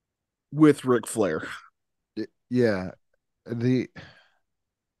with Ric Flair. Yeah. The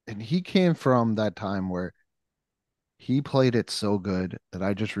and he came from that time where he played it so good that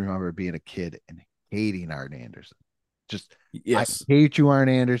I just remember being a kid and hating Arn Anderson. Just I Yes. hate you, Arn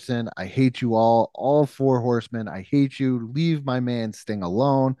Anderson. I hate you all four horsemen. I hate you. Leave my man Sting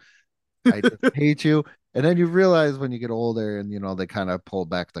alone. I just hate you. And then you realize when you get older and they kind of pull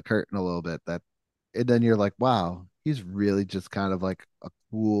back the curtain a little bit that and then you're like, wow, he's really just kind of like a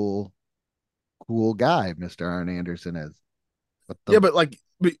cool guy, Mr. Arn Anderson is. But Yeah, but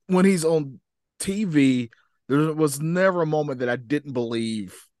when he's on TV, there was never a moment that I didn't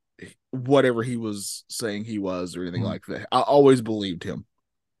believe whatever he was saying he was or anything like that. I always believed him.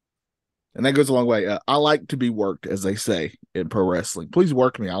 And that goes a long way. I like to be worked, as they say in pro wrestling. Please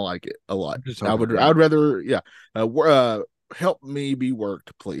work me. I like it a lot. I would rather, help me be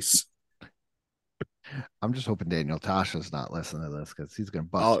worked, please. I'm just hoping Daniel Tasha's not listening to this because he's gonna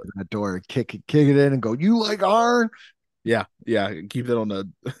bust through that door and kick it in and go, "You like Arn?" Yeah. Keep that on the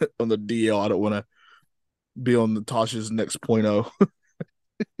on the DL. I don't want to be on the Tasha's next point oh.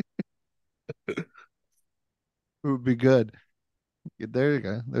 It would be good. There you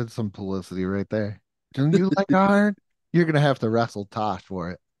go. There's some publicity right there. Don't you like Arn? You're gonna have to wrestle Tosh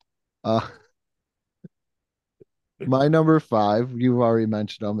for it. Uh, my number 5, you've already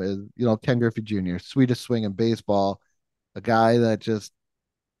mentioned him, is Ken Griffey Jr., sweetest swing in baseball, a guy that just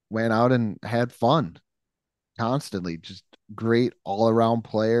went out and had fun constantly, just great all around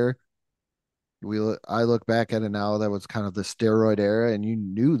player. I look back at it now, that was kind of the steroid era, and you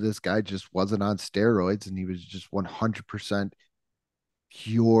knew this guy just wasn't on steroids, and he was just 100%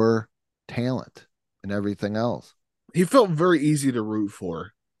 pure talent and everything else. He felt very easy to root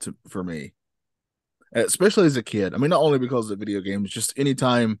for me, especially as a kid. I mean, not only because of the video games, just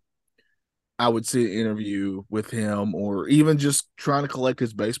anytime I would see an interview with him or even just trying to collect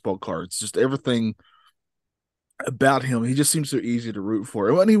his baseball cards, just everything about him, he just seems so easy to root for.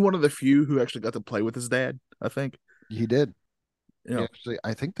 And wasn't he one of the few who actually got to play with his dad? I think he did. Yeah, actually,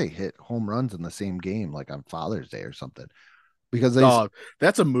 I think they hit home runs in the same game, like on Father's Day or something. Because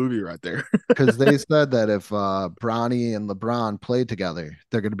that's a movie right there. Because they said that if Bronny and LeBron played together,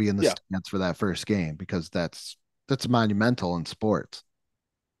 they're going to be in the stands for that first game because that's monumental in sports.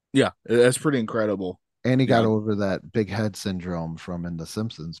 Yeah, that's pretty incredible. And he got over that big head syndrome from in The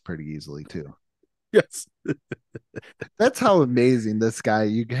Simpsons pretty easily too. Yes. That's how amazing this guy,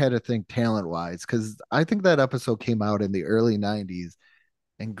 you had to think talent wise, because I think that episode came out in the early 90s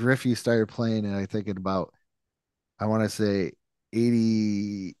and Griffey started playing, and I think in about, I want to say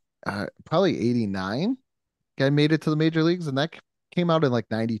 80, probably 89. Guy made it to the major leagues, and that came out in like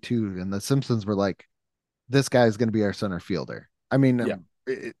 92. And the Simpsons were like, this guy's going to be our center fielder. I mean,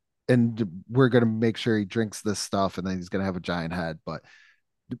 and we're going to make sure he drinks this stuff and then he's going to have a giant head. But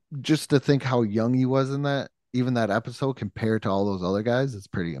just to think how young he was in that, even that episode compared to all those other guys, it's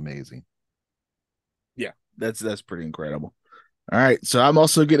pretty amazing. Yeah, that's pretty incredible. All right, so I'm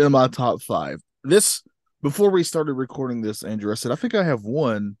also getting in my top 5. This, before we started recording this, Andrew, I said I think I have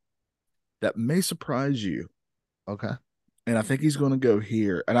one that may surprise you. Okay. And I think he's going to go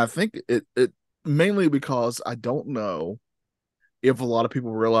here, and I think it mainly because I don't know if a lot of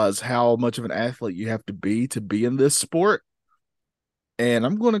people realize how much of an athlete you have to be in this sport. And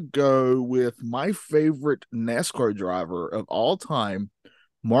I'm going to go with my favorite NASCAR driver of all time.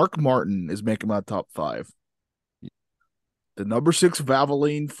 Mark Martin is making my top 5. The number 6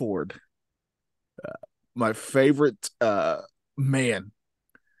 Valvoline Ford. My favorite man.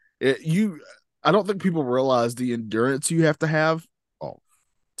 I don't think people realize the endurance you have to have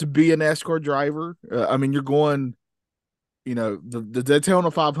to be a NASCAR driver. I mean, you're going, the Daytona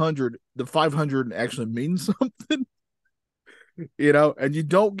 500, the 500 actually means something. And you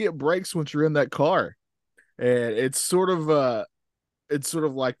don't get breaks once you're in that car. And it's sort of it's sort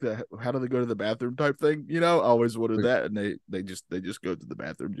of like the how do they go to the bathroom type thing, I always wanted Wait, that, and they just go to the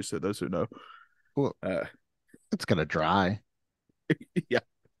bathroom, just so those who know. well, uh it's gonna dry. yeah,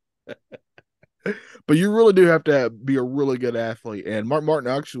 but you really do have to be a really good athlete, and Mark Martin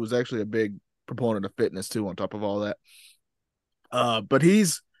actually was actually a big proponent of fitness too, on top of all that. But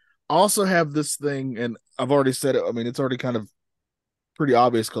he's also have this thing, and I've already said it, I mean, it's already kind of pretty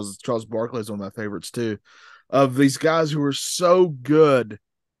obvious because Charles Barkley is one of my favorites too, of these guys who are so good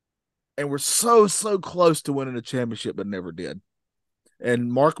and were so close to winning a championship but never did.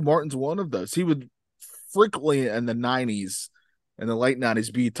 And Mark Martin's one of those. He would frequently in the 90s and the late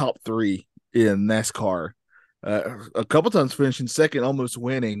 90s be top 3 in NASCAR. A couple times finishing second, almost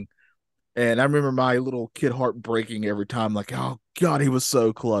winning. And I remember my little kid heart breaking every time, like, oh God, he was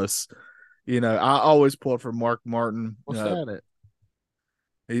so close. I always pulled for Mark Martin. What's that?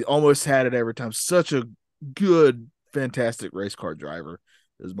 He almost had it every time. Such a good, fantastic race car driver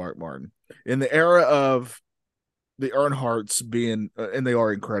is Mark Martin. In the era of the Earnhardts being, and they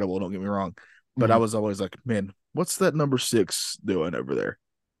are incredible, don't get me wrong, but I was always like, man, what's that number 6 doing over there?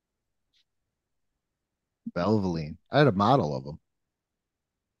 Valvoline. I had a model of them.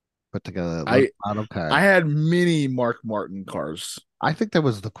 Put together a I model car. I had many Mark Martin cars. I think that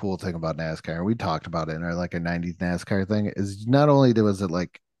was the cool thing about NASCAR. We talked about it in our like a 90s NASCAR thing is not only was it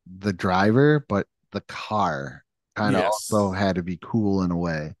like the driver, but the car kind of Yes. also had to be cool in a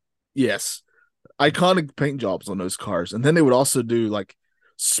way. Yes. Iconic paint jobs on those cars. And then they would also do like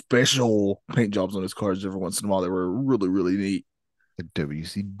special paint jobs on those cars every once in a while. They were really, really neat. The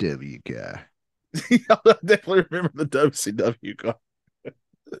WCW car. I definitely remember the WCW car.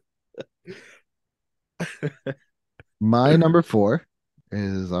 My number 4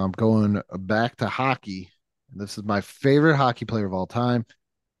 is I'm going back to hockey. This is my favorite hockey player of all time.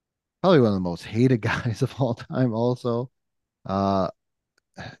 Probably one of the most hated guys of all time, also. Uh,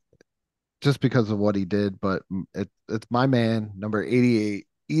 just because of what he did, but it's my man, number 88,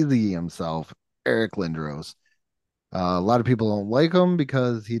 easy himself, Eric Lindros. A lot of people don't like him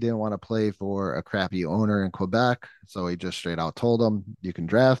because he didn't want to play for a crappy owner in Quebec. So he just straight out told him, you can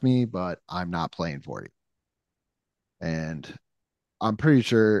draft me, but I'm not playing for you. And I'm pretty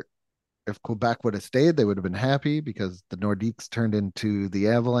sure if Quebec would have stayed, they would have been happy because the Nordiques turned into the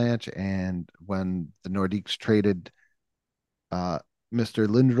Avalanche. And when the Nordiques traded uh, Mr.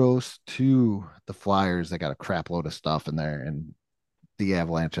 Lindros to the Flyers, they got a crap load of stuff in there. And the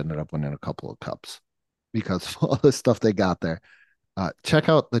Avalanche ended up winning a couple of cups because of all the stuff they got there. Check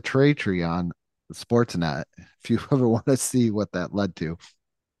out the Trey tree on Sportsnet if you ever want to see what that led to.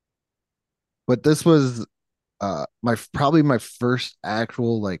 But this was my probably my first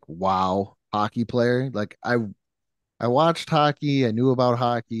actual like wow hockey player. Like I watched hockey, I knew about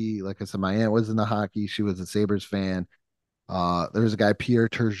hockey. Like I said, my aunt was into hockey. She was a Sabres fan. There was a guy, Pierre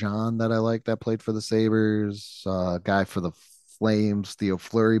Turgeon, that I liked that played for the Sabres, guy for the Flames, Theo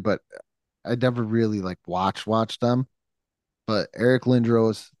Fleury, but I never really like watched them. But Eric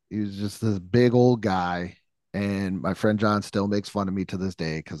Lindros, he was just this big old guy. And my friend John still makes fun of me to this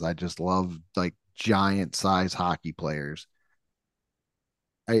day because I just love like giant size hockey players.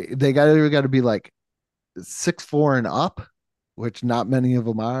 They got to be like 6'4" and up, which not many of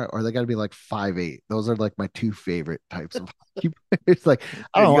them are, or they got to be like 5'8". Those are like my two favorite types of hockey players. Like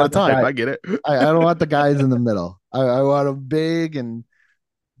I Yeah, don't you got want the the type. guy. I get it. I don't want the guys in the middle. I want them big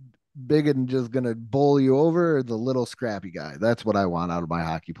and just gonna bowl you over, or the little scrappy guy. That's what I want out of my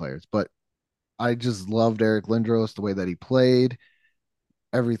hockey players. But I just loved Eric Lindros, the way that he played,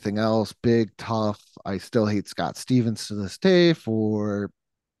 everything else, big, tough. I still hate Scott Stevens to this day for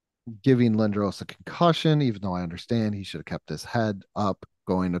giving Lindros a concussion, even though I understand he should have kept his head up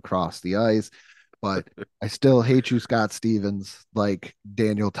going across the ice. But I still hate you, Scott Stevens, like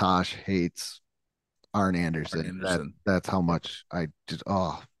Daniel Tosh hates Arn Anderson. That's how much I just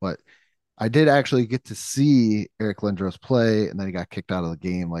but I did actually get to see Eric Lindros play, and then he got kicked out of the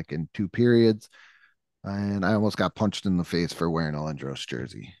game like in 2 periods. And I almost got punched in the face for wearing a Lindros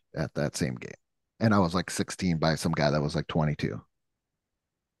jersey at that same game. And I was like 16 by some guy that was like 22.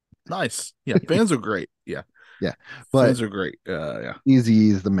 Nice. Yeah, fans are great. Yeah. Yeah. But fans are great. Yeah. Easy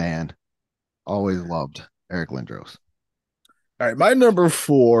is the man. Always loved Eric Lindros. All right, my number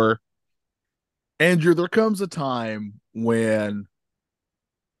 4, Andrew, there comes a time when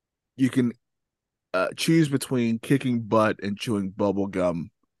you can choose between kicking butt and chewing bubble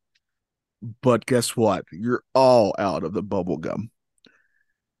gum. But guess what? You're all out of the bubble gum.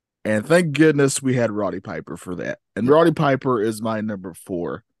 And thank goodness we had Roddy Piper for that. And Yeah. Roddy Piper is my number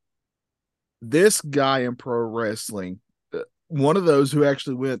 4. This guy in pro wrestling, one of those who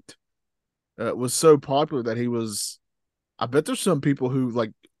actually was so popular that he was, I bet there's some people who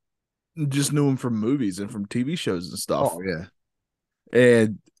like just knew him from movies and from TV shows and stuff. Oh yeah.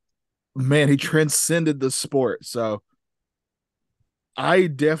 And man, he transcended the sport. So I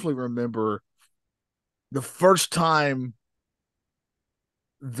definitely remember the first time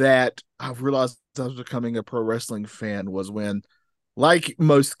that I realized I was becoming a pro wrestling fan was when, like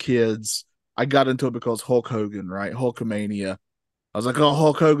most kids, I got into it because Hulk Hogan, right? Hulkamania. I was like, oh,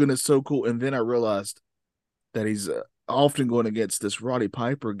 Hulk Hogan is so cool. And then I realized that he's often going against this Roddy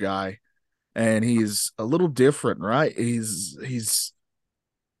Piper guy, and he's a little different, right? He's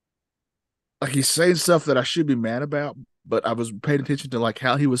like he's saying stuff that I should be mad about, but I was paying attention to like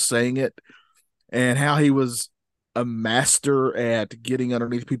how he was saying it and how he was a master at getting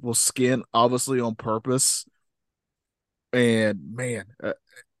underneath people's skin, obviously on purpose. And man,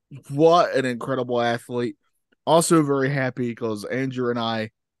 what an incredible athlete. Also very happy because Andrew and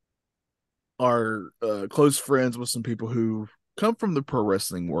I are close friends with some people who come from the pro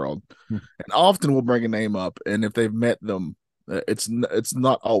wrestling world, and often will bring a name up, and if they've met them, it's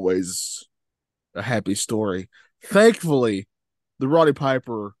not always a happy story. Thankfully, the Roddy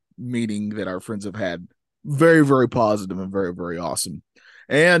Piper meeting that our friends have had, very, very positive and very, very awesome.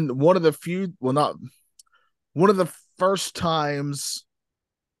 And one of the few, well, not one of the first times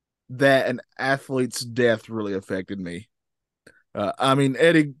that an athlete's death really affected me. I mean,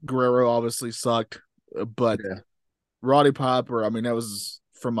 Eddie Guerrero obviously sucked, but Yeah. Roddy Piper, I mean, that was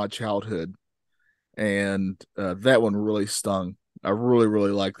from my childhood, and that one really stung. I really,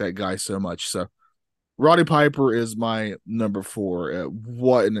 really like that guy so much. So Roddy Piper is my number 4.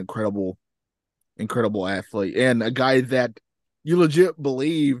 What an incredible, incredible athlete, and a guy that you legit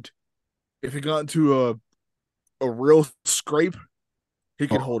believed if he got into a real scrape, he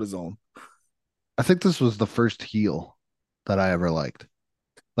could hold his own. I think this was the first heel that I ever liked.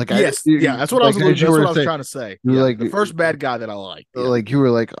 Like Yes, yeah, that's what I was. as you That's what were I was saying, trying to say. you were Yeah, like, the first bad guy that I liked. Yeah. like you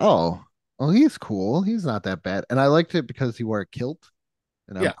were like, oh, well, he's cool. He's not that bad, and I liked it because he wore a kilt,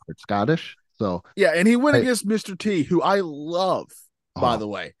 and I'm Yeah. part Scottish, so Yeah, and he went I, against Mr. T, who I love, by the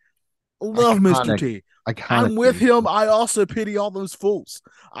way. Love Mr. iconic, T. iconic. I'm with him. I also pity all those fools.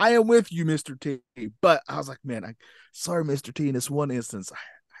 I am with you, Mr. T. But I was like, man, sorry, Mr. T. In this one instance,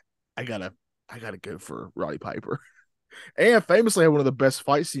 I gotta go for Roddy Piper. And famously had one of the best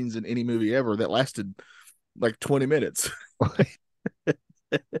fight scenes in any movie ever that lasted like 20 minutes.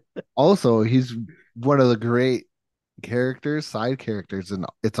 Also, he's one of the great characters, side characters, and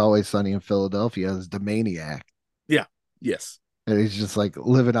It's Always Sunny in Philadelphia as the maniac. Yeah. Yes. And he's just like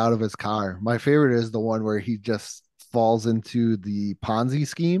living out of his car. My favorite is the one where he just falls into the Ponzi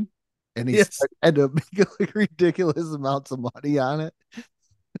scheme and he's Yes. end up making like ridiculous amounts of money on it.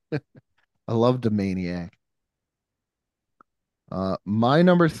 I love the maniac. My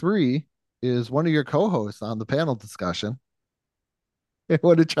number 3 is one of your co-hosts on the panel discussion.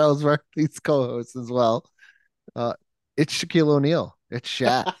 One of Charles Barkley's co-hosts as well. It's Shaquille O'Neal. It's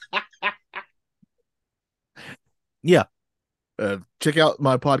Shaq. Yeah. Check out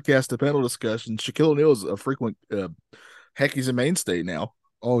my podcast, The Panel Discussion. Shaquille O'Neal is a frequent, heck, he's a mainstay now.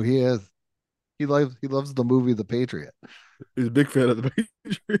 Oh, he is. He loves the movie The Patriot. He's a big fan of the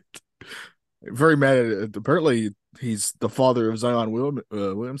Patriots. Very mad at it. Apparently, he's the father of Zion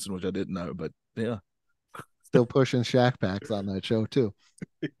Williamson, which I didn't know, but yeah. Still pushing Shaq packs on that show too.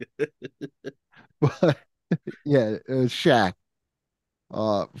 But yeah, Shaq.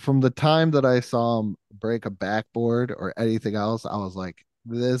 From the time that I saw him break a backboard or anything else, I was like,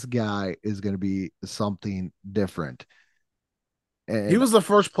 this guy is going to be something different. And he was the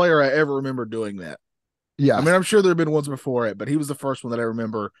first player I ever remember doing that. Yeah, I mean, I'm sure there have been ones before it, but he was the first one that I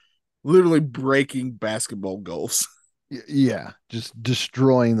remember literally breaking basketball goals. Yeah, just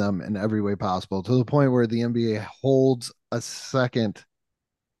destroying them in every way possible to the point where the NBA holds a second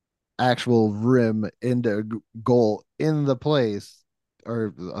actual rim into goal in the place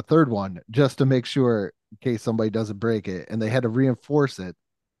or a third one just to make sure in case somebody doesn't break it, and they had to reinforce it.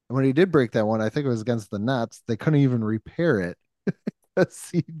 And when he did break that one, I think it was against the Nets, they couldn't even repair it.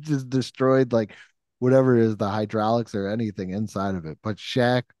 He just destroyed like whatever is the hydraulics or anything inside of it. But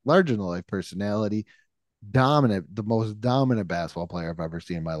Shaq, larger than life personality, dominant, the most dominant basketball player I've ever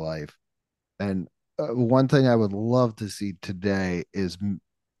seen in my life. And one thing I would love to see today is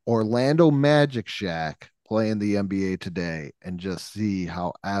Orlando Magic Shaq play in the NBA today and just see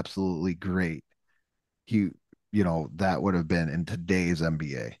how absolutely great he, that would have been in today's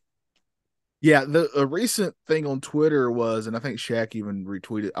NBA. Yeah, a recent thing on Twitter was, and I think Shaq even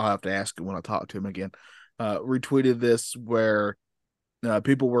retweeted. I'll have to ask him when I talk to him again. Retweeted this where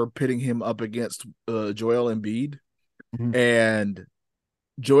people were pitting him up against Joel Embiid, Mhm. and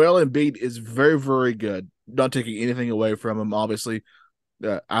Joel Embiid is very, very good not taking anything away from him. Obviously,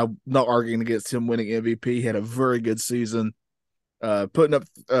 I'm not arguing against him winning MVP. He had a very good season. Putting up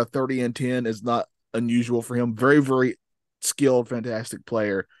 30 and 10 is not unusual for him. Very, very skilled, fantastic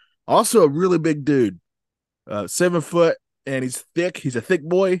player. Also, a really big dude, 7 foot, and he's thick. He's a thick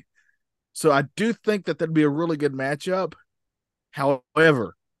boy. So I do think that that'd be a really good matchup.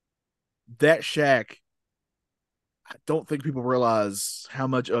 However, that Shaq, I don't think people realize how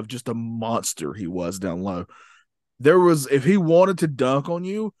much of just a monster he was down low. If he wanted to dunk on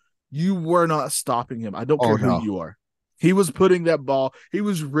you, you were not stopping him. I don't care who you are. He was putting that ball, he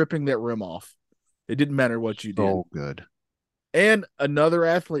was ripping that rim off. It didn't matter what you did. So good. And another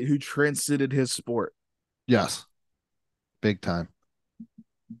athlete who transcended his sport. Yes. Big time.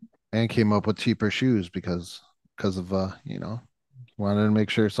 And came up with cheaper shoes because of wanted to make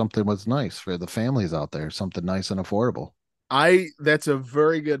sure something was nice for the families out there, something nice and affordable. That's a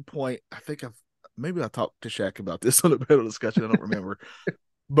very good point. I think maybe I talked to Shaq about this on a panel discussion. I don't remember.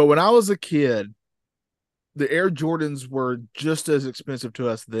 But when I was a kid, the Air Jordans were just as expensive to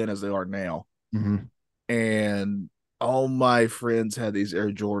us then as they are now. Mm-hmm. And all my friends had these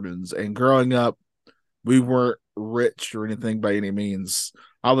Air Jordans. And growing up, we weren't rich or anything by any means.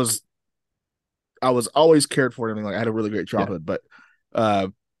 I was always cared for. I had a really great childhood, but I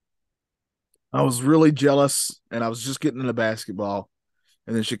was really jealous, and I was just getting into basketball.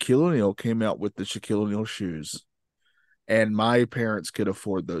 And then Shaquille O'Neal came out with the Shaquille O'Neal shoes, and my parents could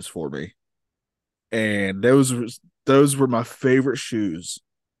afford those for me. And those were my favorite shoes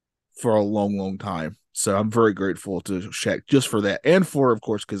for a long, long time. So I'm very grateful to Shaq just for that, and for, of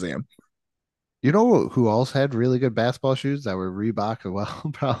course, Kazam. You know who else had really good basketball shoes that were Reebok as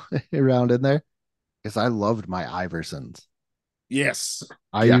well, probably around in there? Because I loved my Iversons. Yes.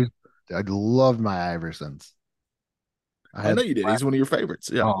 I loved my Iversons. I know you did. He's one of your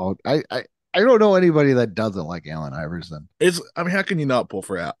favorites. Yeah. Oh, I don't know anybody that doesn't like Allen Iverson. How can you not pull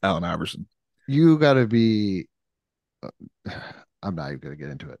for Allen Iverson? You got to be. I'm not even going to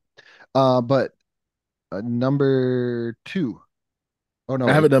get into it. But number 2. Oh no,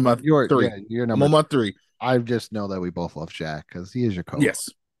 I haven't done my 3. Yeah, you're number. I'm on my 3. I just know that we both love Shaq because he is your coach. Yes.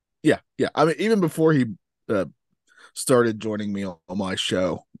 Yeah. I mean, even before he started joining me on my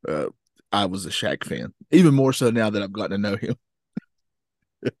show, I was a Shaq fan. Even more so now that I've gotten to know him.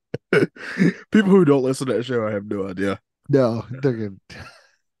 People who don't listen to that show, I have no idea. No, they're good.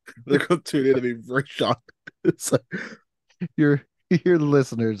 They're going to tune in to be very shocked. So, your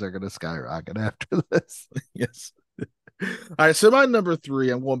listeners are going to skyrocket after this. Yes. All right. So my number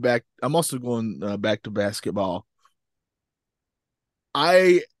 3, I'm going back. I'm also going back to basketball.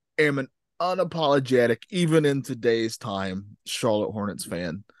 I am an unapologetic, even in today's time, Charlotte Hornets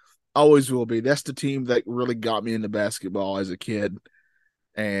fan. Always will be. That's the team that really got me into basketball as a kid.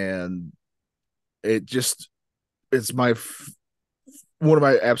 And it's one of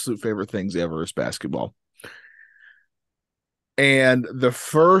my absolute favorite things ever is basketball. And the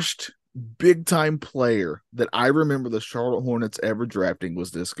first big time player that I remember the Charlotte Hornets ever drafting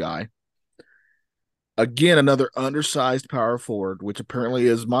was this guy. Again, another undersized power forward, which apparently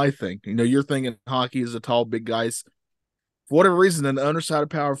is my thing. Your thing in hockey is the tall, big guys. For whatever reason, an undersized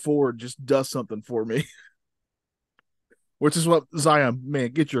power forward just does something for me. Which is what, Zion, man,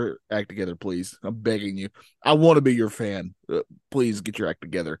 get your act together, please. I'm begging you. I want to be your fan. Please get your act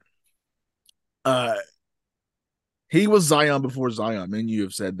together. He was Zion before Zion, and you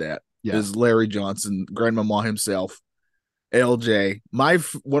have said that. Yeah. Is Larry Johnson, Grandmama himself, LJ,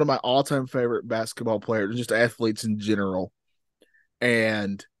 one of my all-time favorite basketball players, just athletes in general.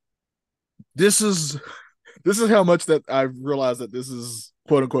 And this is how much that I've realized that this is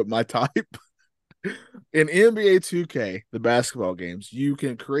quote unquote my type. In NBA 2K, the basketball games, you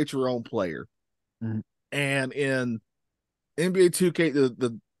can create your own player. Mm-hmm. And in NBA 2K,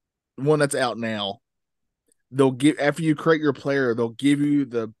 the one that's out now, after you create your player, they'll give you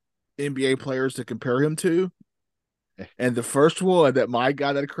the NBA players to compare him to. And the first one that my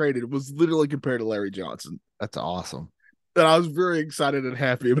guy that I created was literally compared to Larry Johnson. That's awesome. And I was very excited and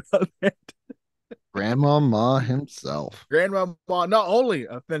happy about that. Grandmama himself. Grandmama, not only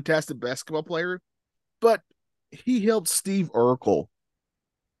a fantastic basketball player, but he helped Steve Urkel,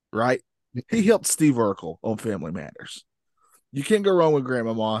 right? He helped Steve Urkel on Family Matters. You can't go wrong with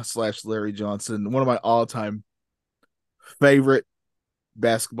Grandmama / Larry Johnson, one of my all-time favorite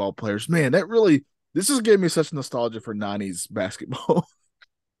basketball players. Man, this is giving me such nostalgia for 90s basketball.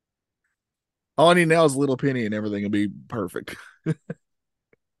 All I need now is Little Penny and everything will be perfect.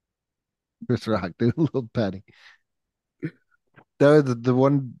 Chris Rock, dude, Little Penny. The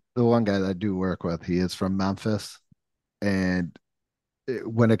one guy that I do work with, he is from Memphis. And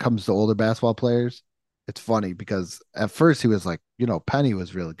when it comes to older basketball players, it's funny because at first he was like, Penny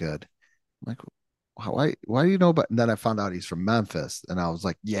was really good. I'm like, why do you know about? And then I found out he's from Memphis, and I was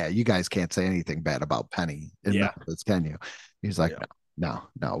like, yeah, you guys can't say anything bad about Penny in Yeah. Memphis, can you? He's like, Yeah.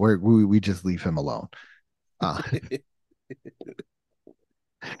 no, we just leave him alone. Uh,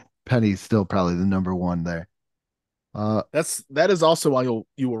 Penny's still probably the number one there. That is also why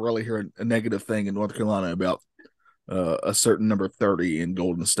you will really hear a negative thing in North Carolina about a certain number 30 in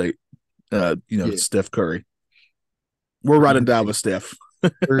Golden State. Yeah. Steph Curry. We're right in dive with Steph.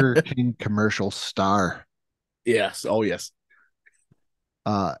 Burger King commercial star. Yes. Oh yes.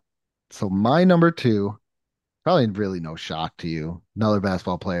 So my number two, probably really no shock to you. Another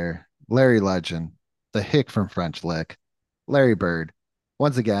basketball player, Larry Legend, the hick from French Lick, Larry Bird.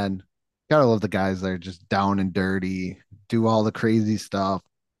 Once again, gotta love the guys that are just down and dirty, do all the crazy stuff,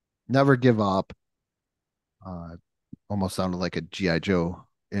 never give up. Uh, Almost sounded like a GI Joe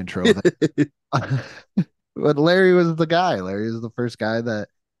intro. But Larry was the guy. Larry was the first guy that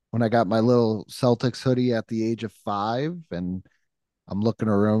when I got my little Celtics hoodie at the age of 5, and I'm looking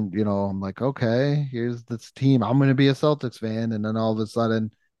around, I'm like, okay, here's this team. I'm going to be a Celtics fan. And then all of a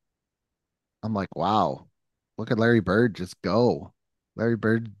sudden, I'm like, wow, look at Larry Bird just go. Larry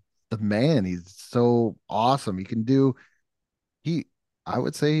Bird, the man, he's so awesome. He, I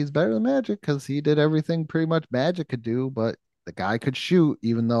would say he's better than Magic because he did everything pretty much Magic could do, but the guy could shoot,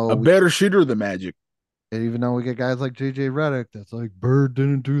 A better shooter than Magic. even though we get guys like JJ Redick, that's like Bird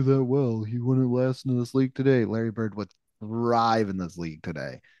didn't do that well. He wouldn't last in this league today. Larry Bird would thrive in this league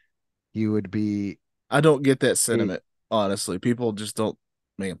today. He would be. I don't get that sentiment, honestly. People just don't.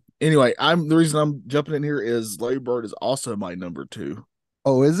 Man. Anyway, the reason I'm jumping in here is Larry Bird is also my number 2.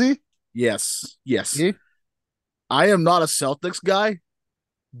 Oh, is he? Yes. He? I am not a Celtics guy,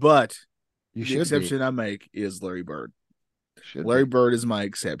 but You the should exception be. I make is Larry Bird. Should Larry be. Bird is my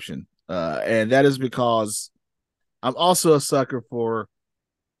exception. And that is because I'm also a sucker for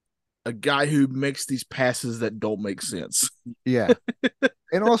a guy who makes these passes that don't make sense. Yeah.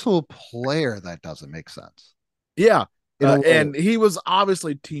 And also a player that doesn't make sense. Yeah. In a way. And he was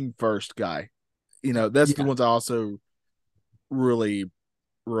obviously team first guy. That's the Yeah. ones I also really,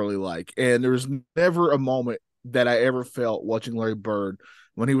 really like. And there's never a moment that I ever felt watching Larry Bird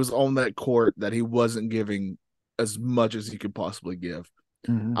when he was on that court that he wasn't giving as much as he could possibly give.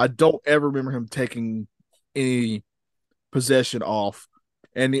 Mhm. I don't ever remember him taking any possession off.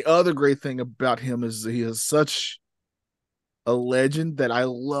 And the other great thing about him is he is such a legend that I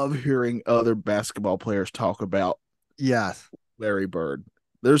love hearing other basketball players talk about Yes. Larry Bird.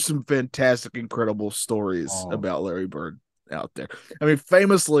 There's some fantastic, incredible stories Oh. about Larry Bird out there. I mean,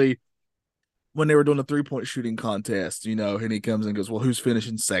 famously, when they were doing the 3-point shooting contest, and he comes and goes, well, who's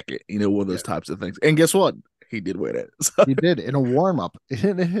finishing second? One of those types of things. And guess what? He did win it. So, He did in a warm up.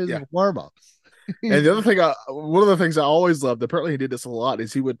 In his yeah. warm ups. And the other thing, one of the things I always loved, apparently he did this a lot,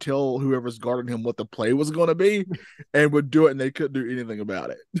 is he would tell whoever's guarding him what the play was going to be and would do it, and they couldn't do anything about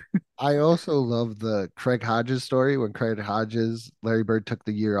it. I also love the Craig Hodges story when Larry Bird took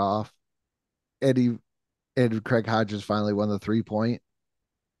the year off, and Craig Hodges finally won the 3-point,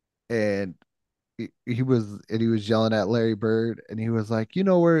 and he was yelling at Larry Bird, and he was like,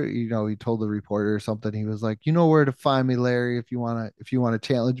 where, he told the reporter or something. He was like, where to find me, Larry, if you want to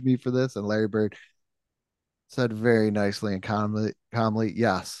challenge me for this. And Larry Bird said very nicely and calmly,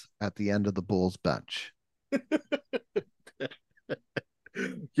 yes, at the end of the Bulls bench.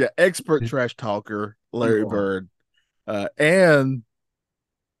 Yeah, expert trash talker, Larry Bird. And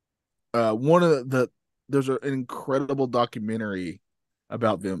one of there's an incredible documentary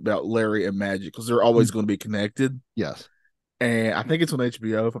about Larry and Magic, because they're always going to be connected. Yes. And I think it's on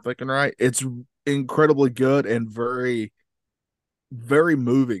HBO, if I'm thinking right. It's incredibly good and very, very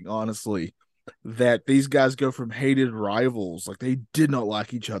moving, honestly, that these guys go from hated rivals. Like, they did not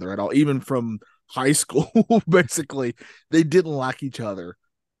like each other at all, even from high school. Basically, they didn't like each other.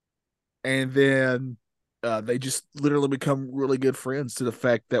 And then they just literally become really good friends, to the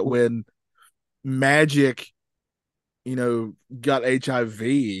fact that when Magic, got HIV,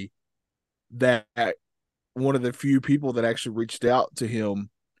 that one of the few people that actually reached out to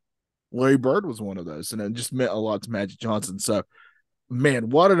him, Larry Bird was one of those, and it just meant a lot to Magic Johnson. So, man,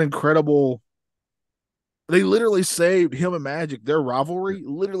 what an incredible! They literally saved him and Magic. Their rivalry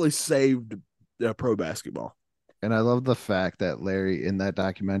literally saved pro basketball. And I love the fact that Larry, in that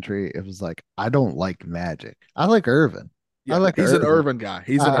documentary, it was like, I don't like Magic. I like Irvin. Yeah, he's an Irvin guy.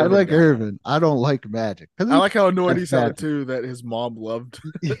 I like Irvin. I don't like Magic. I like how annoyed he sounded too that his mom loved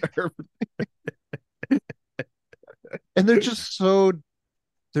Irvin. And they're so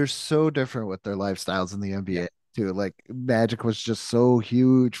different with their lifestyles in the NBA. too. Like Magic was just so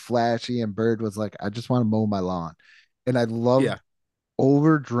huge, flashy, and Bird was like, I just want to mow my lawn. And I Yeah. loved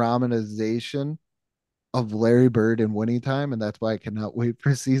over dramatization of Larry Bird in Winning Time, and that's why I cannot wait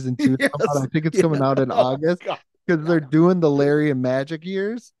for season two to come out. Yes. I think it's Yeah. coming out in Oh August God. because they're doing the Larry and Magic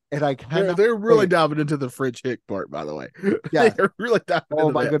years, and I They're cannot they're really wait. diving into the French Hick part, by the way. Yes. They're really diving Oh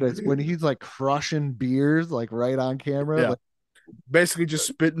into my that. goodness. When he's like crushing beers like right on camera, Yeah. like Basically just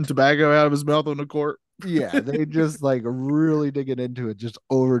spitting tobacco out of his mouth on the court. yeah, they just like really digging into it, just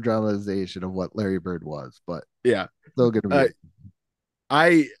over dramatization of what Larry Bird was, but Yeah. still gonna be Uh,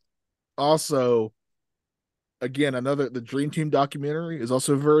 I also, again, the Dream Team documentary is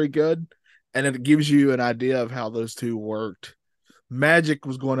also very good. And it gives you an idea of how those two worked. Magic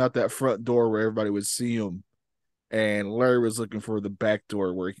was going out that front door where everybody would see him, and Larry was looking for the back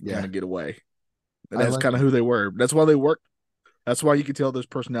door where he can kind yeah. of get away. And I that's like kind of who they were. That's why they worked. That's why you can tell those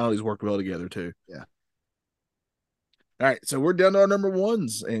personalities work well together too. yeah. All right, so we're down to our number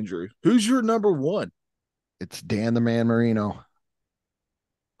ones, Andrew. Who's your number one? It's Dan the Man Marino.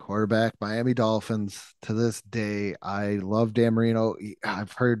 Quarterback, Miami Dolphins. To this day, I love Dan Marino.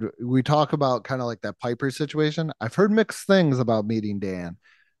 I've heard we talk about kind of like that Piper situation. I've heard mixed things about meeting Dan.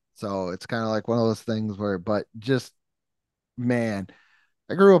 So it's kind of like one of those things where, but just man,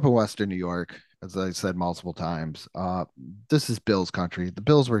 I grew up in Western New York, as I said multiple times. This is Bills country. The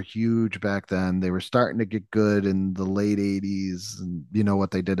Bills were huge back then. They were starting to get good in the late 80s, and you know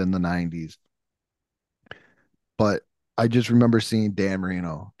what they did in the 90s. But I just remember seeing Dan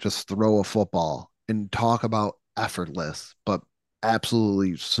Marino just throw a football and talk about effortless, but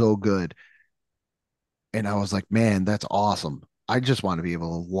absolutely so good. And I was like, man, that's awesome. I just want to be able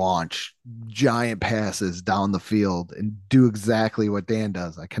to launch giant passes down the field and do exactly what Dan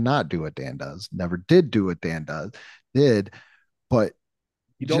does. I cannot do what Dan does. Never did do what Dan did, but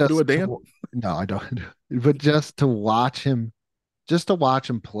You don't do just it, Dan? to, no, I don't. But just to watch him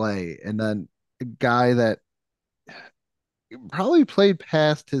play, and then a guy that probably played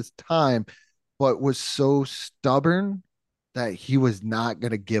past his time, but was so stubborn that he was not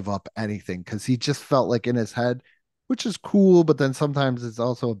going to give up anything because he just felt like in his head, which is cool, but then sometimes it's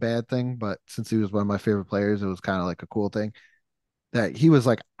also a bad thing. But since he was one of my favorite players, it was kind of like a cool thing that he was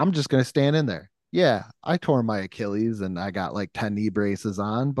like, I'm just going to stand in there. Yeah, I tore my Achilles and I got like 10 knee braces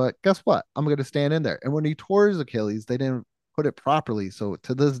on, but guess what? I'm going to stand in there. And when he tore his Achilles, they didn't put it properly. So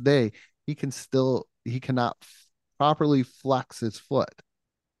to this day, he cannot properly flex his foot.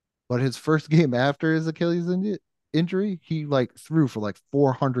 But his first game after his injury, he like threw for like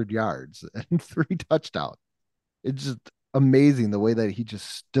 400 yards and three touchdowns. It's just amazing the way that he just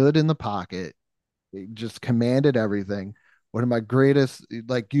stood in the pocket, he just commanded everything. One of my greatest,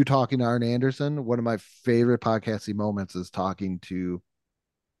 like you talking to Arn Anderson, one of my favorite podcasting moments is talking to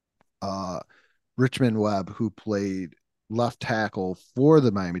uh Richmond Webb, who played left tackle for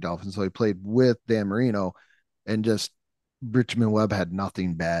the Miami Dolphins. So he played with Dan Marino, and just Richmond Webb had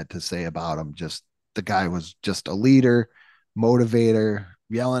nothing bad to say about him. Just the guy was just a leader, motivator,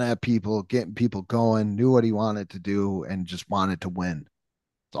 yelling at people, getting people going, knew what he wanted to do, and just wanted to win.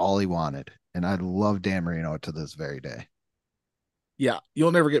 That's all he wanted. And I love Dan Marino to this very day. Yeah,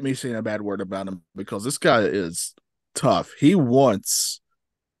 you'll never get me saying a bad word about him because this guy is tough. He once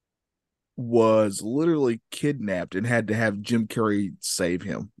was literally kidnapped and had to have Jim Carrey save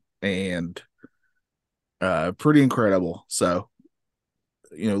him. And pretty incredible. So,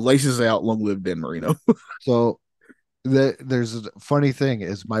 laces out, long live Dan Marino. So there's a funny thing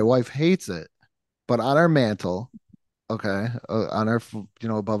is my wife hates it, but on our mantle, okay, on our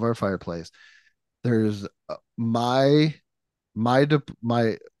above our fireplace, there's my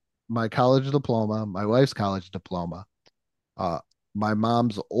my my college diploma, my wife's college diploma, uh, my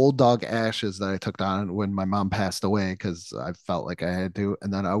mom's old dog ashes that I took down when my mom passed away because I felt like I had to,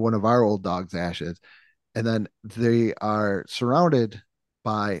 and then one of our old dog's ashes, and then they are surrounded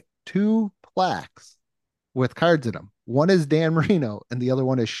by two plaques with cards in them. One is Dan Marino, and the other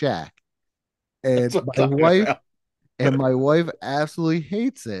one is Shaq. And That's what I'm talking about. my wife absolutely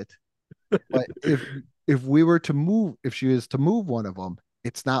hates it. But if we were to move, if she was to move one of them,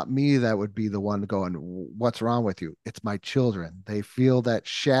 it's not me that would be the one going, "What's wrong with you?" It's my children. They feel that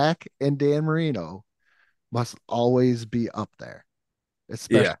Shaq and Dan Marino must always be up there,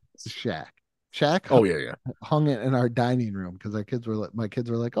 especially Yeah. Shaq. Shaq Oh, yeah, yeah. hung it in our dining room because my kids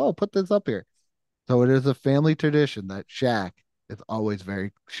were like, "Oh, put this up here." So it is a family tradition that Shaq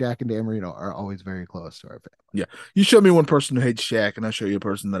and Dan Marino are always very close to our Yeah. You show me one person who hates Shaq, and I show you a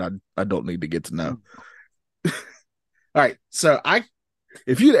person that I don't need to get to know. family. All right. So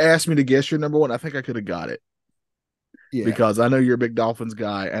if you'd asked me to guess your number one, I think I could have got it. Yeah. because I know you're a big Dolphins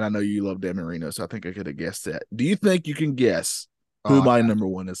guy, and I know you love Dan Marino, so I think I could have guessed that. Do you think you can guess who Oh, my number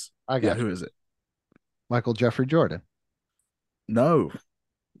one is? I Yeah, got who you. is it? Michael Jeffrey Jordan. No,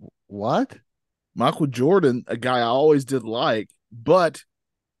 What? Michael Jordan, a guy I always did like, but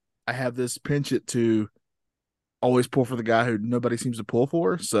I have this penchant to always pull for the guy who nobody seems to pull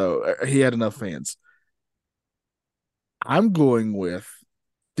for. So he had enough fans. I'm going with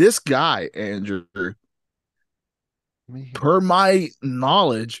this guy, Andrew. Me- Per my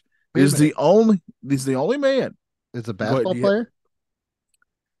knowledge, Wait a is minute. the only man. Is a Go basketball ahead. player?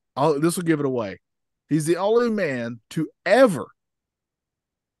 This will give it away. He's the only man to ever,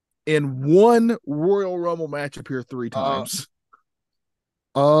 in one Royal Rumble match, appear three Uh, times.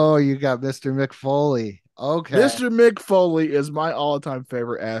 oh, you got Mr. Mick Foley. Okay. Mr. Mick Foley is my all-time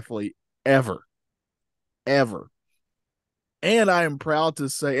favorite athlete ever, ever. And I am proud to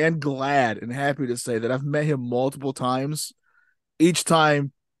say, and glad and happy to say, that I've met him multiple times. Each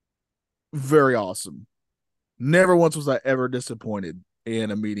time, very awesome. Never once was I ever disappointed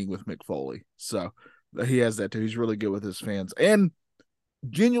in a meeting with Mick Foley. So he has that too. He's really good with his fans and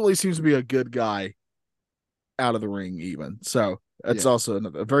genuinely seems to be a good guy out of the ring, even. So that's Yeah. also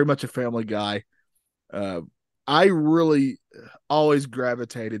very much a family guy. I really always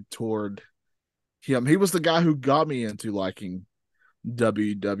gravitated toward him. He was the guy who got me into liking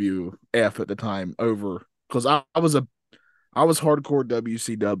WWF at the time over because I was hardcore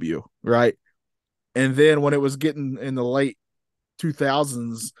WCW, right? And then when it was getting in the late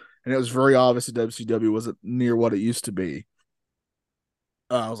 2000s and it was very obvious that WCW wasn't near what it used to be,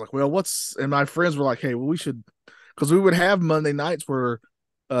 I was like, well, and my friends were like, hey, well, we should, because we would have Monday nights where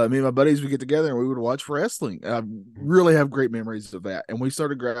me and my buddies would get together and we would watch wrestling. I really have great memories of that. And we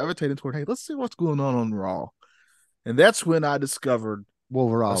started gravitating toward, hey, let's see what's going on Raw. And that's when I discovered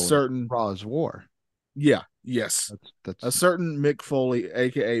Well, a certain Raw is War. Yeah, yes. That's A certain Mick Foley,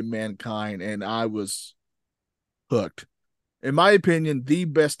 aka Mankind, and I was hooked. In my opinion, the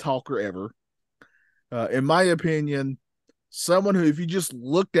best talker ever. In my opinion, someone who, if you just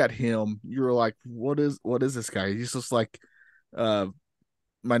looked at him, you were like, what is this guy? He's just like uh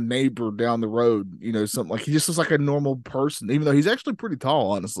my neighbor down the road, something like he just looks like a normal person, even though he's actually pretty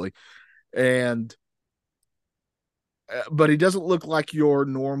tall, honestly. And but he doesn't look like your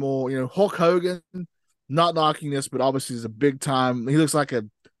normal, Hulk Hogan. Not knocking this, but obviously he's a big time. He looks like a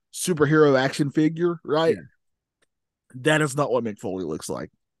superhero action figure, right? Yeah. That is not what Mick Foley looks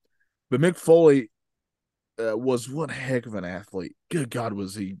like. But Mick Foley was one heck of an athlete. Good God,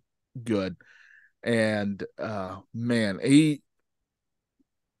 was he good? And man, he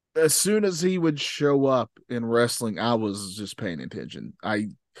as soon as he would show up in wrestling, I was just paying attention.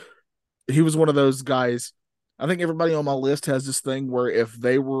 He was one of those guys. I think everybody on my list has this thing where if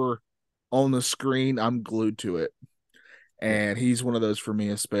they were on the screen, I'm glued to it. And he's one of those for me,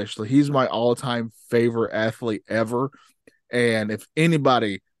 especially. He's my all-time favorite athlete ever. And if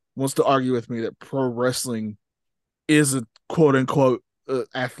anybody wants to argue with me that pro wrestling isn't quote unquote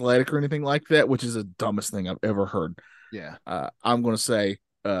athletic or anything like that, which is the dumbest thing I've ever heard, Yeah. I'm going to say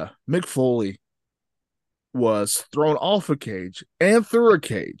Mick Foley was thrown off a cage and through a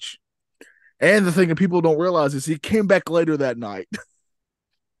cage. And the thing that people don't realize is he came back later that night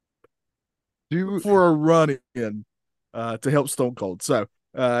for a run in to help Stone Cold. So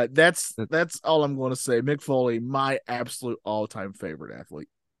that's all I'm going to say. Mick Foley, my absolute all-time favorite athlete.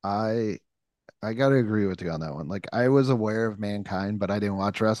 I gotta agree with you on that one. Like I was aware of Mankind, but I didn't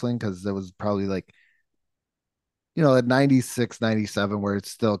watch wrestling because it was probably like, at 96, 97, where it's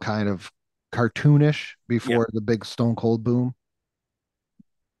still kind of cartoonish before the big Stone Cold boom.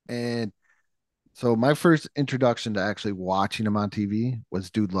 And so my first introduction to actually watching him on TV was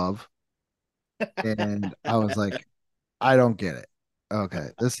Dude Love. And I was like, I don't get it. Okay,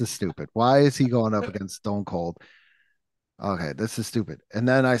 this is stupid. Why is he going up against Stone Cold? Okay, this is stupid. And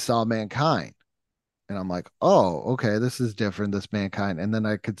then I saw Mankind. And I'm like, oh, okay, this is different, this Mankind. And then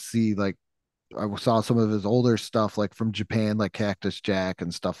I could see, like, I saw some of his older stuff, like from Japan, like Cactus Jack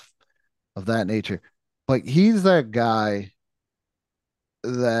and stuff of that nature. But he's that guy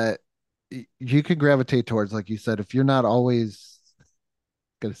that you could gravitate towards, like you said, if you're not always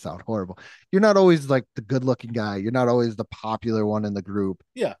gonna sound horrible, you're not always like the good looking guy, you're not always the popular one in the group.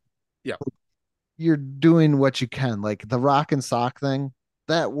 Yeah. Yeah. You're doing what you can. Like the rock and sock thing,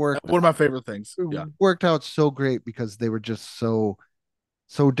 that worked. One of my favorite things. Yeah. Worked out so great because they were just so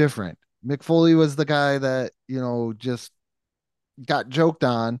different. Mick Foley was the guy that, just got joked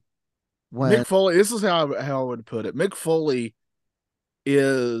on when Mick Foley, this is how I would put it. Mick Foley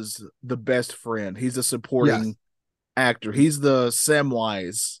is the best friend. He's a supporting actor. He's the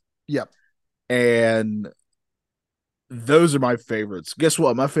Samwise. Yep. And those are my favorites. Guess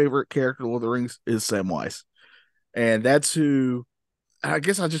what? My favorite character in Lord of the Rings is Samwise. And that's who I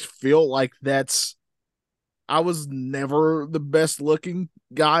guess I just feel like I was never the best looking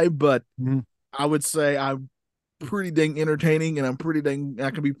guy, but Mhm. I would say I'm pretty dang entertaining and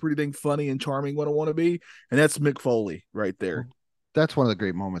I can be pretty dang funny and charming when I want to be. And that's Mick Foley right there. That's one of the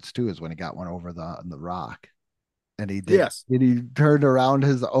great moments too, is when he got one over the rock, and Yes. he turned around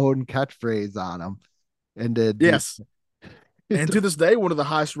his own catchphrase on him and did the Yes. And to this day, one of the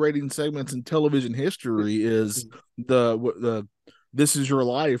highest rating segments in television history is the "This Is Your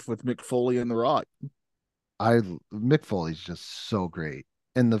Life" with Mick Foley and The Rock. I Mick Foley's just so great.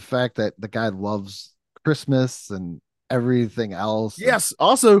 And the fact that the guy loves Christmas and everything else. Yes.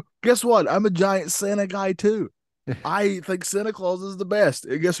 Also, guess what? I'm a giant Santa guy too. I think Santa Claus is the best.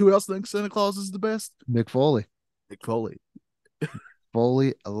 And guess who else thinks Santa Claus is the best? Mick Foley. Mick Foley.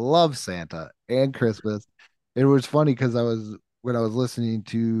 Foley loves Santa and Christmas. It was funny because when I was listening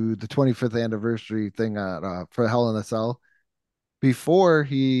to the 25th anniversary thing for Hell in a Cell, before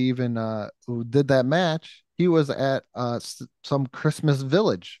he even did that match, he was at some Christmas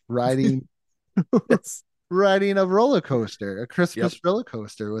village Yes. riding a roller coaster, a Yep. Christmas roller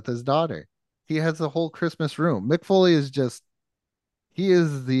coaster with his daughter. He has a whole Christmas room. Mick Foley is just he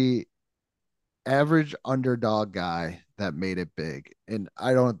is the average underdog guy that made it big. And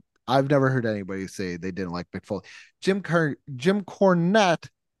I've never heard anybody say they didn't like Mick Foley. Jim Cornette,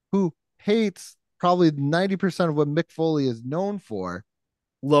 who hates probably 90% of what Mick Foley is known for,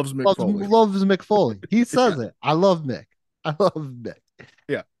 Loves Mick Foley. loves Mick Foley. He says Yeah. it. I love Mick. I love Mick.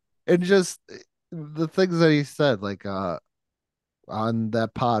 Yeah. And just the things that he said, like on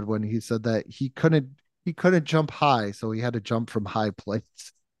that pod when he said that he couldn't jump high, so he had to jump from high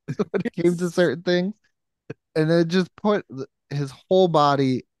places when it came to certain things. And it just put his whole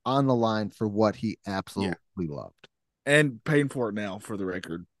body on the line for what he Yeah. absolutely loved. And paying for it now, for the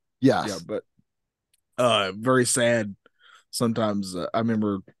record. Yes. Yeah, but very sad. Sometimes I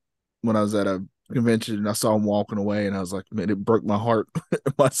remember when I was at a convention and I saw him walking away, and I was like, man, it broke my heart,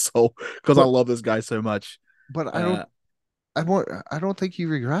 my soul, because I But love this guy so much. but Uh, I don't think he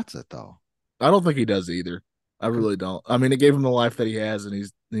regrets it though. I don't think he does either. I really don't. I mean, it gave him the life that he has, and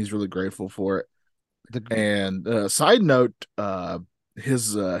he's really grateful for it. The And side note,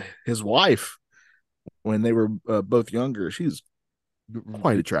 his wife, when they were both younger, she's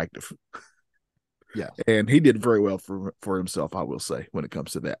quite attractive. Yeah. And he did very well for himself, I will say, when it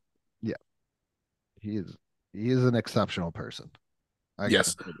comes to that. Yeah. He is an exceptional person.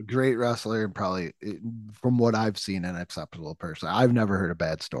 Yes. A great wrestler, and probably from what I've seen, an exceptional person. I've never heard a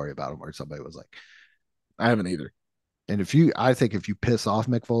bad story about him where somebody was like, I haven't either. and I think if you piss off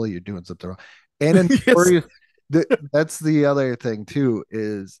Mick Foley, you're doing something wrong. And in Yes. that's the other thing too,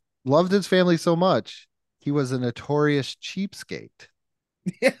 is loved his family so much, he was a notorious cheapskate.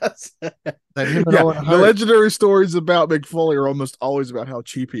 Yes. That him and Yeah. Owen The Hart, legendary stories about Mick Foley are almost always about how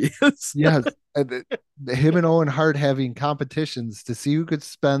cheap he is. yes, and him and Owen Hart having competitions to see who could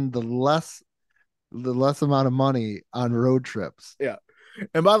spend the less amount of money on road trips. Yeah.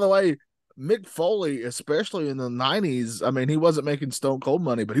 And by the way, Mick Foley, especially in the 90s, I mean, he wasn't making Stone Cold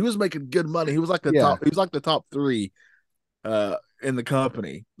money, but he was making good money. He was like Yeah. he was like the top three in the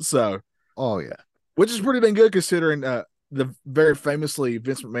company. So, Oh yeah. which is pretty dang good considering the very famously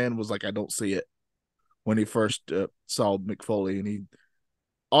Vince McMahon was like, I don't see it when he first saw Mick Foley. And he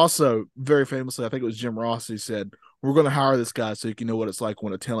also very famously, I think it was Jim Ross, who said, we're going to hire this guy so you can know what it's like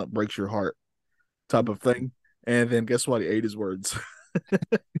when a talent breaks your heart, type of thing. And then guess what? He ate his words.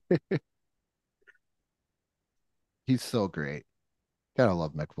 He's so great. Gotta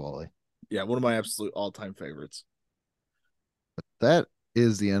love Mick Foley. Yeah, one of my absolute all-time favorites. That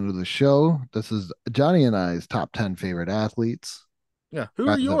is the end of the show. This is Johnny and I's top 10 favorite athletes. Yeah, who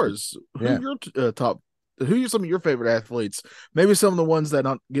are Guys, yours? yeah. Who are your top? Who are some of your favorite athletes? Maybe some of the ones that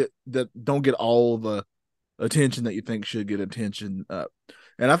don't get all the attention that you think should get attention.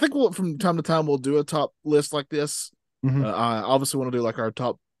 And I think from time to time we'll do a top list like this. Mhm. I obviously want to do like our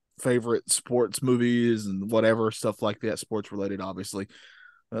top favorite sports movies and whatever stuff like that, sports related, obviously.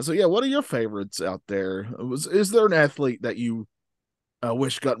 So yeah, what are your favorites out there? Is there an athlete that you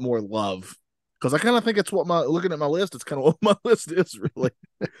wish got more love? Because I kind of think it's what looking at my list, it's kind of what my list is really.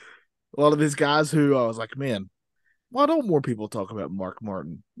 A lot of these guys who I was like, man, why don't more people talk about Mark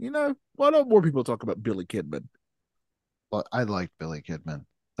Martin? Why don't more people talk about Billy Kidman? Well, I like Billy Kidman.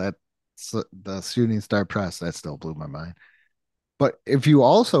 That's the Shooting Star Press. That still blew my mind. But if you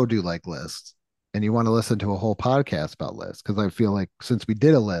also do like lists and you want to listen to a whole podcast about lists, because I feel like since we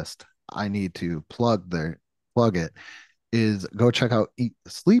did a list, I need to plug it, is go check out Eat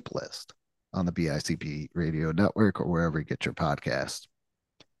the Sleep List. on the BICP Radio Network or wherever you get your podcast.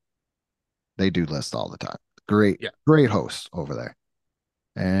 They do list all the time. Great, Yeah. great hosts over there.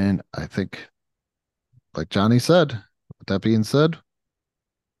 And I think, like Johnny said, with that being said,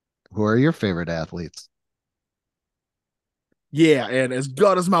 who are your favorite athletes? Yeah, and as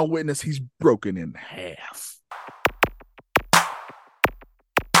God is my witness, he's broken in half.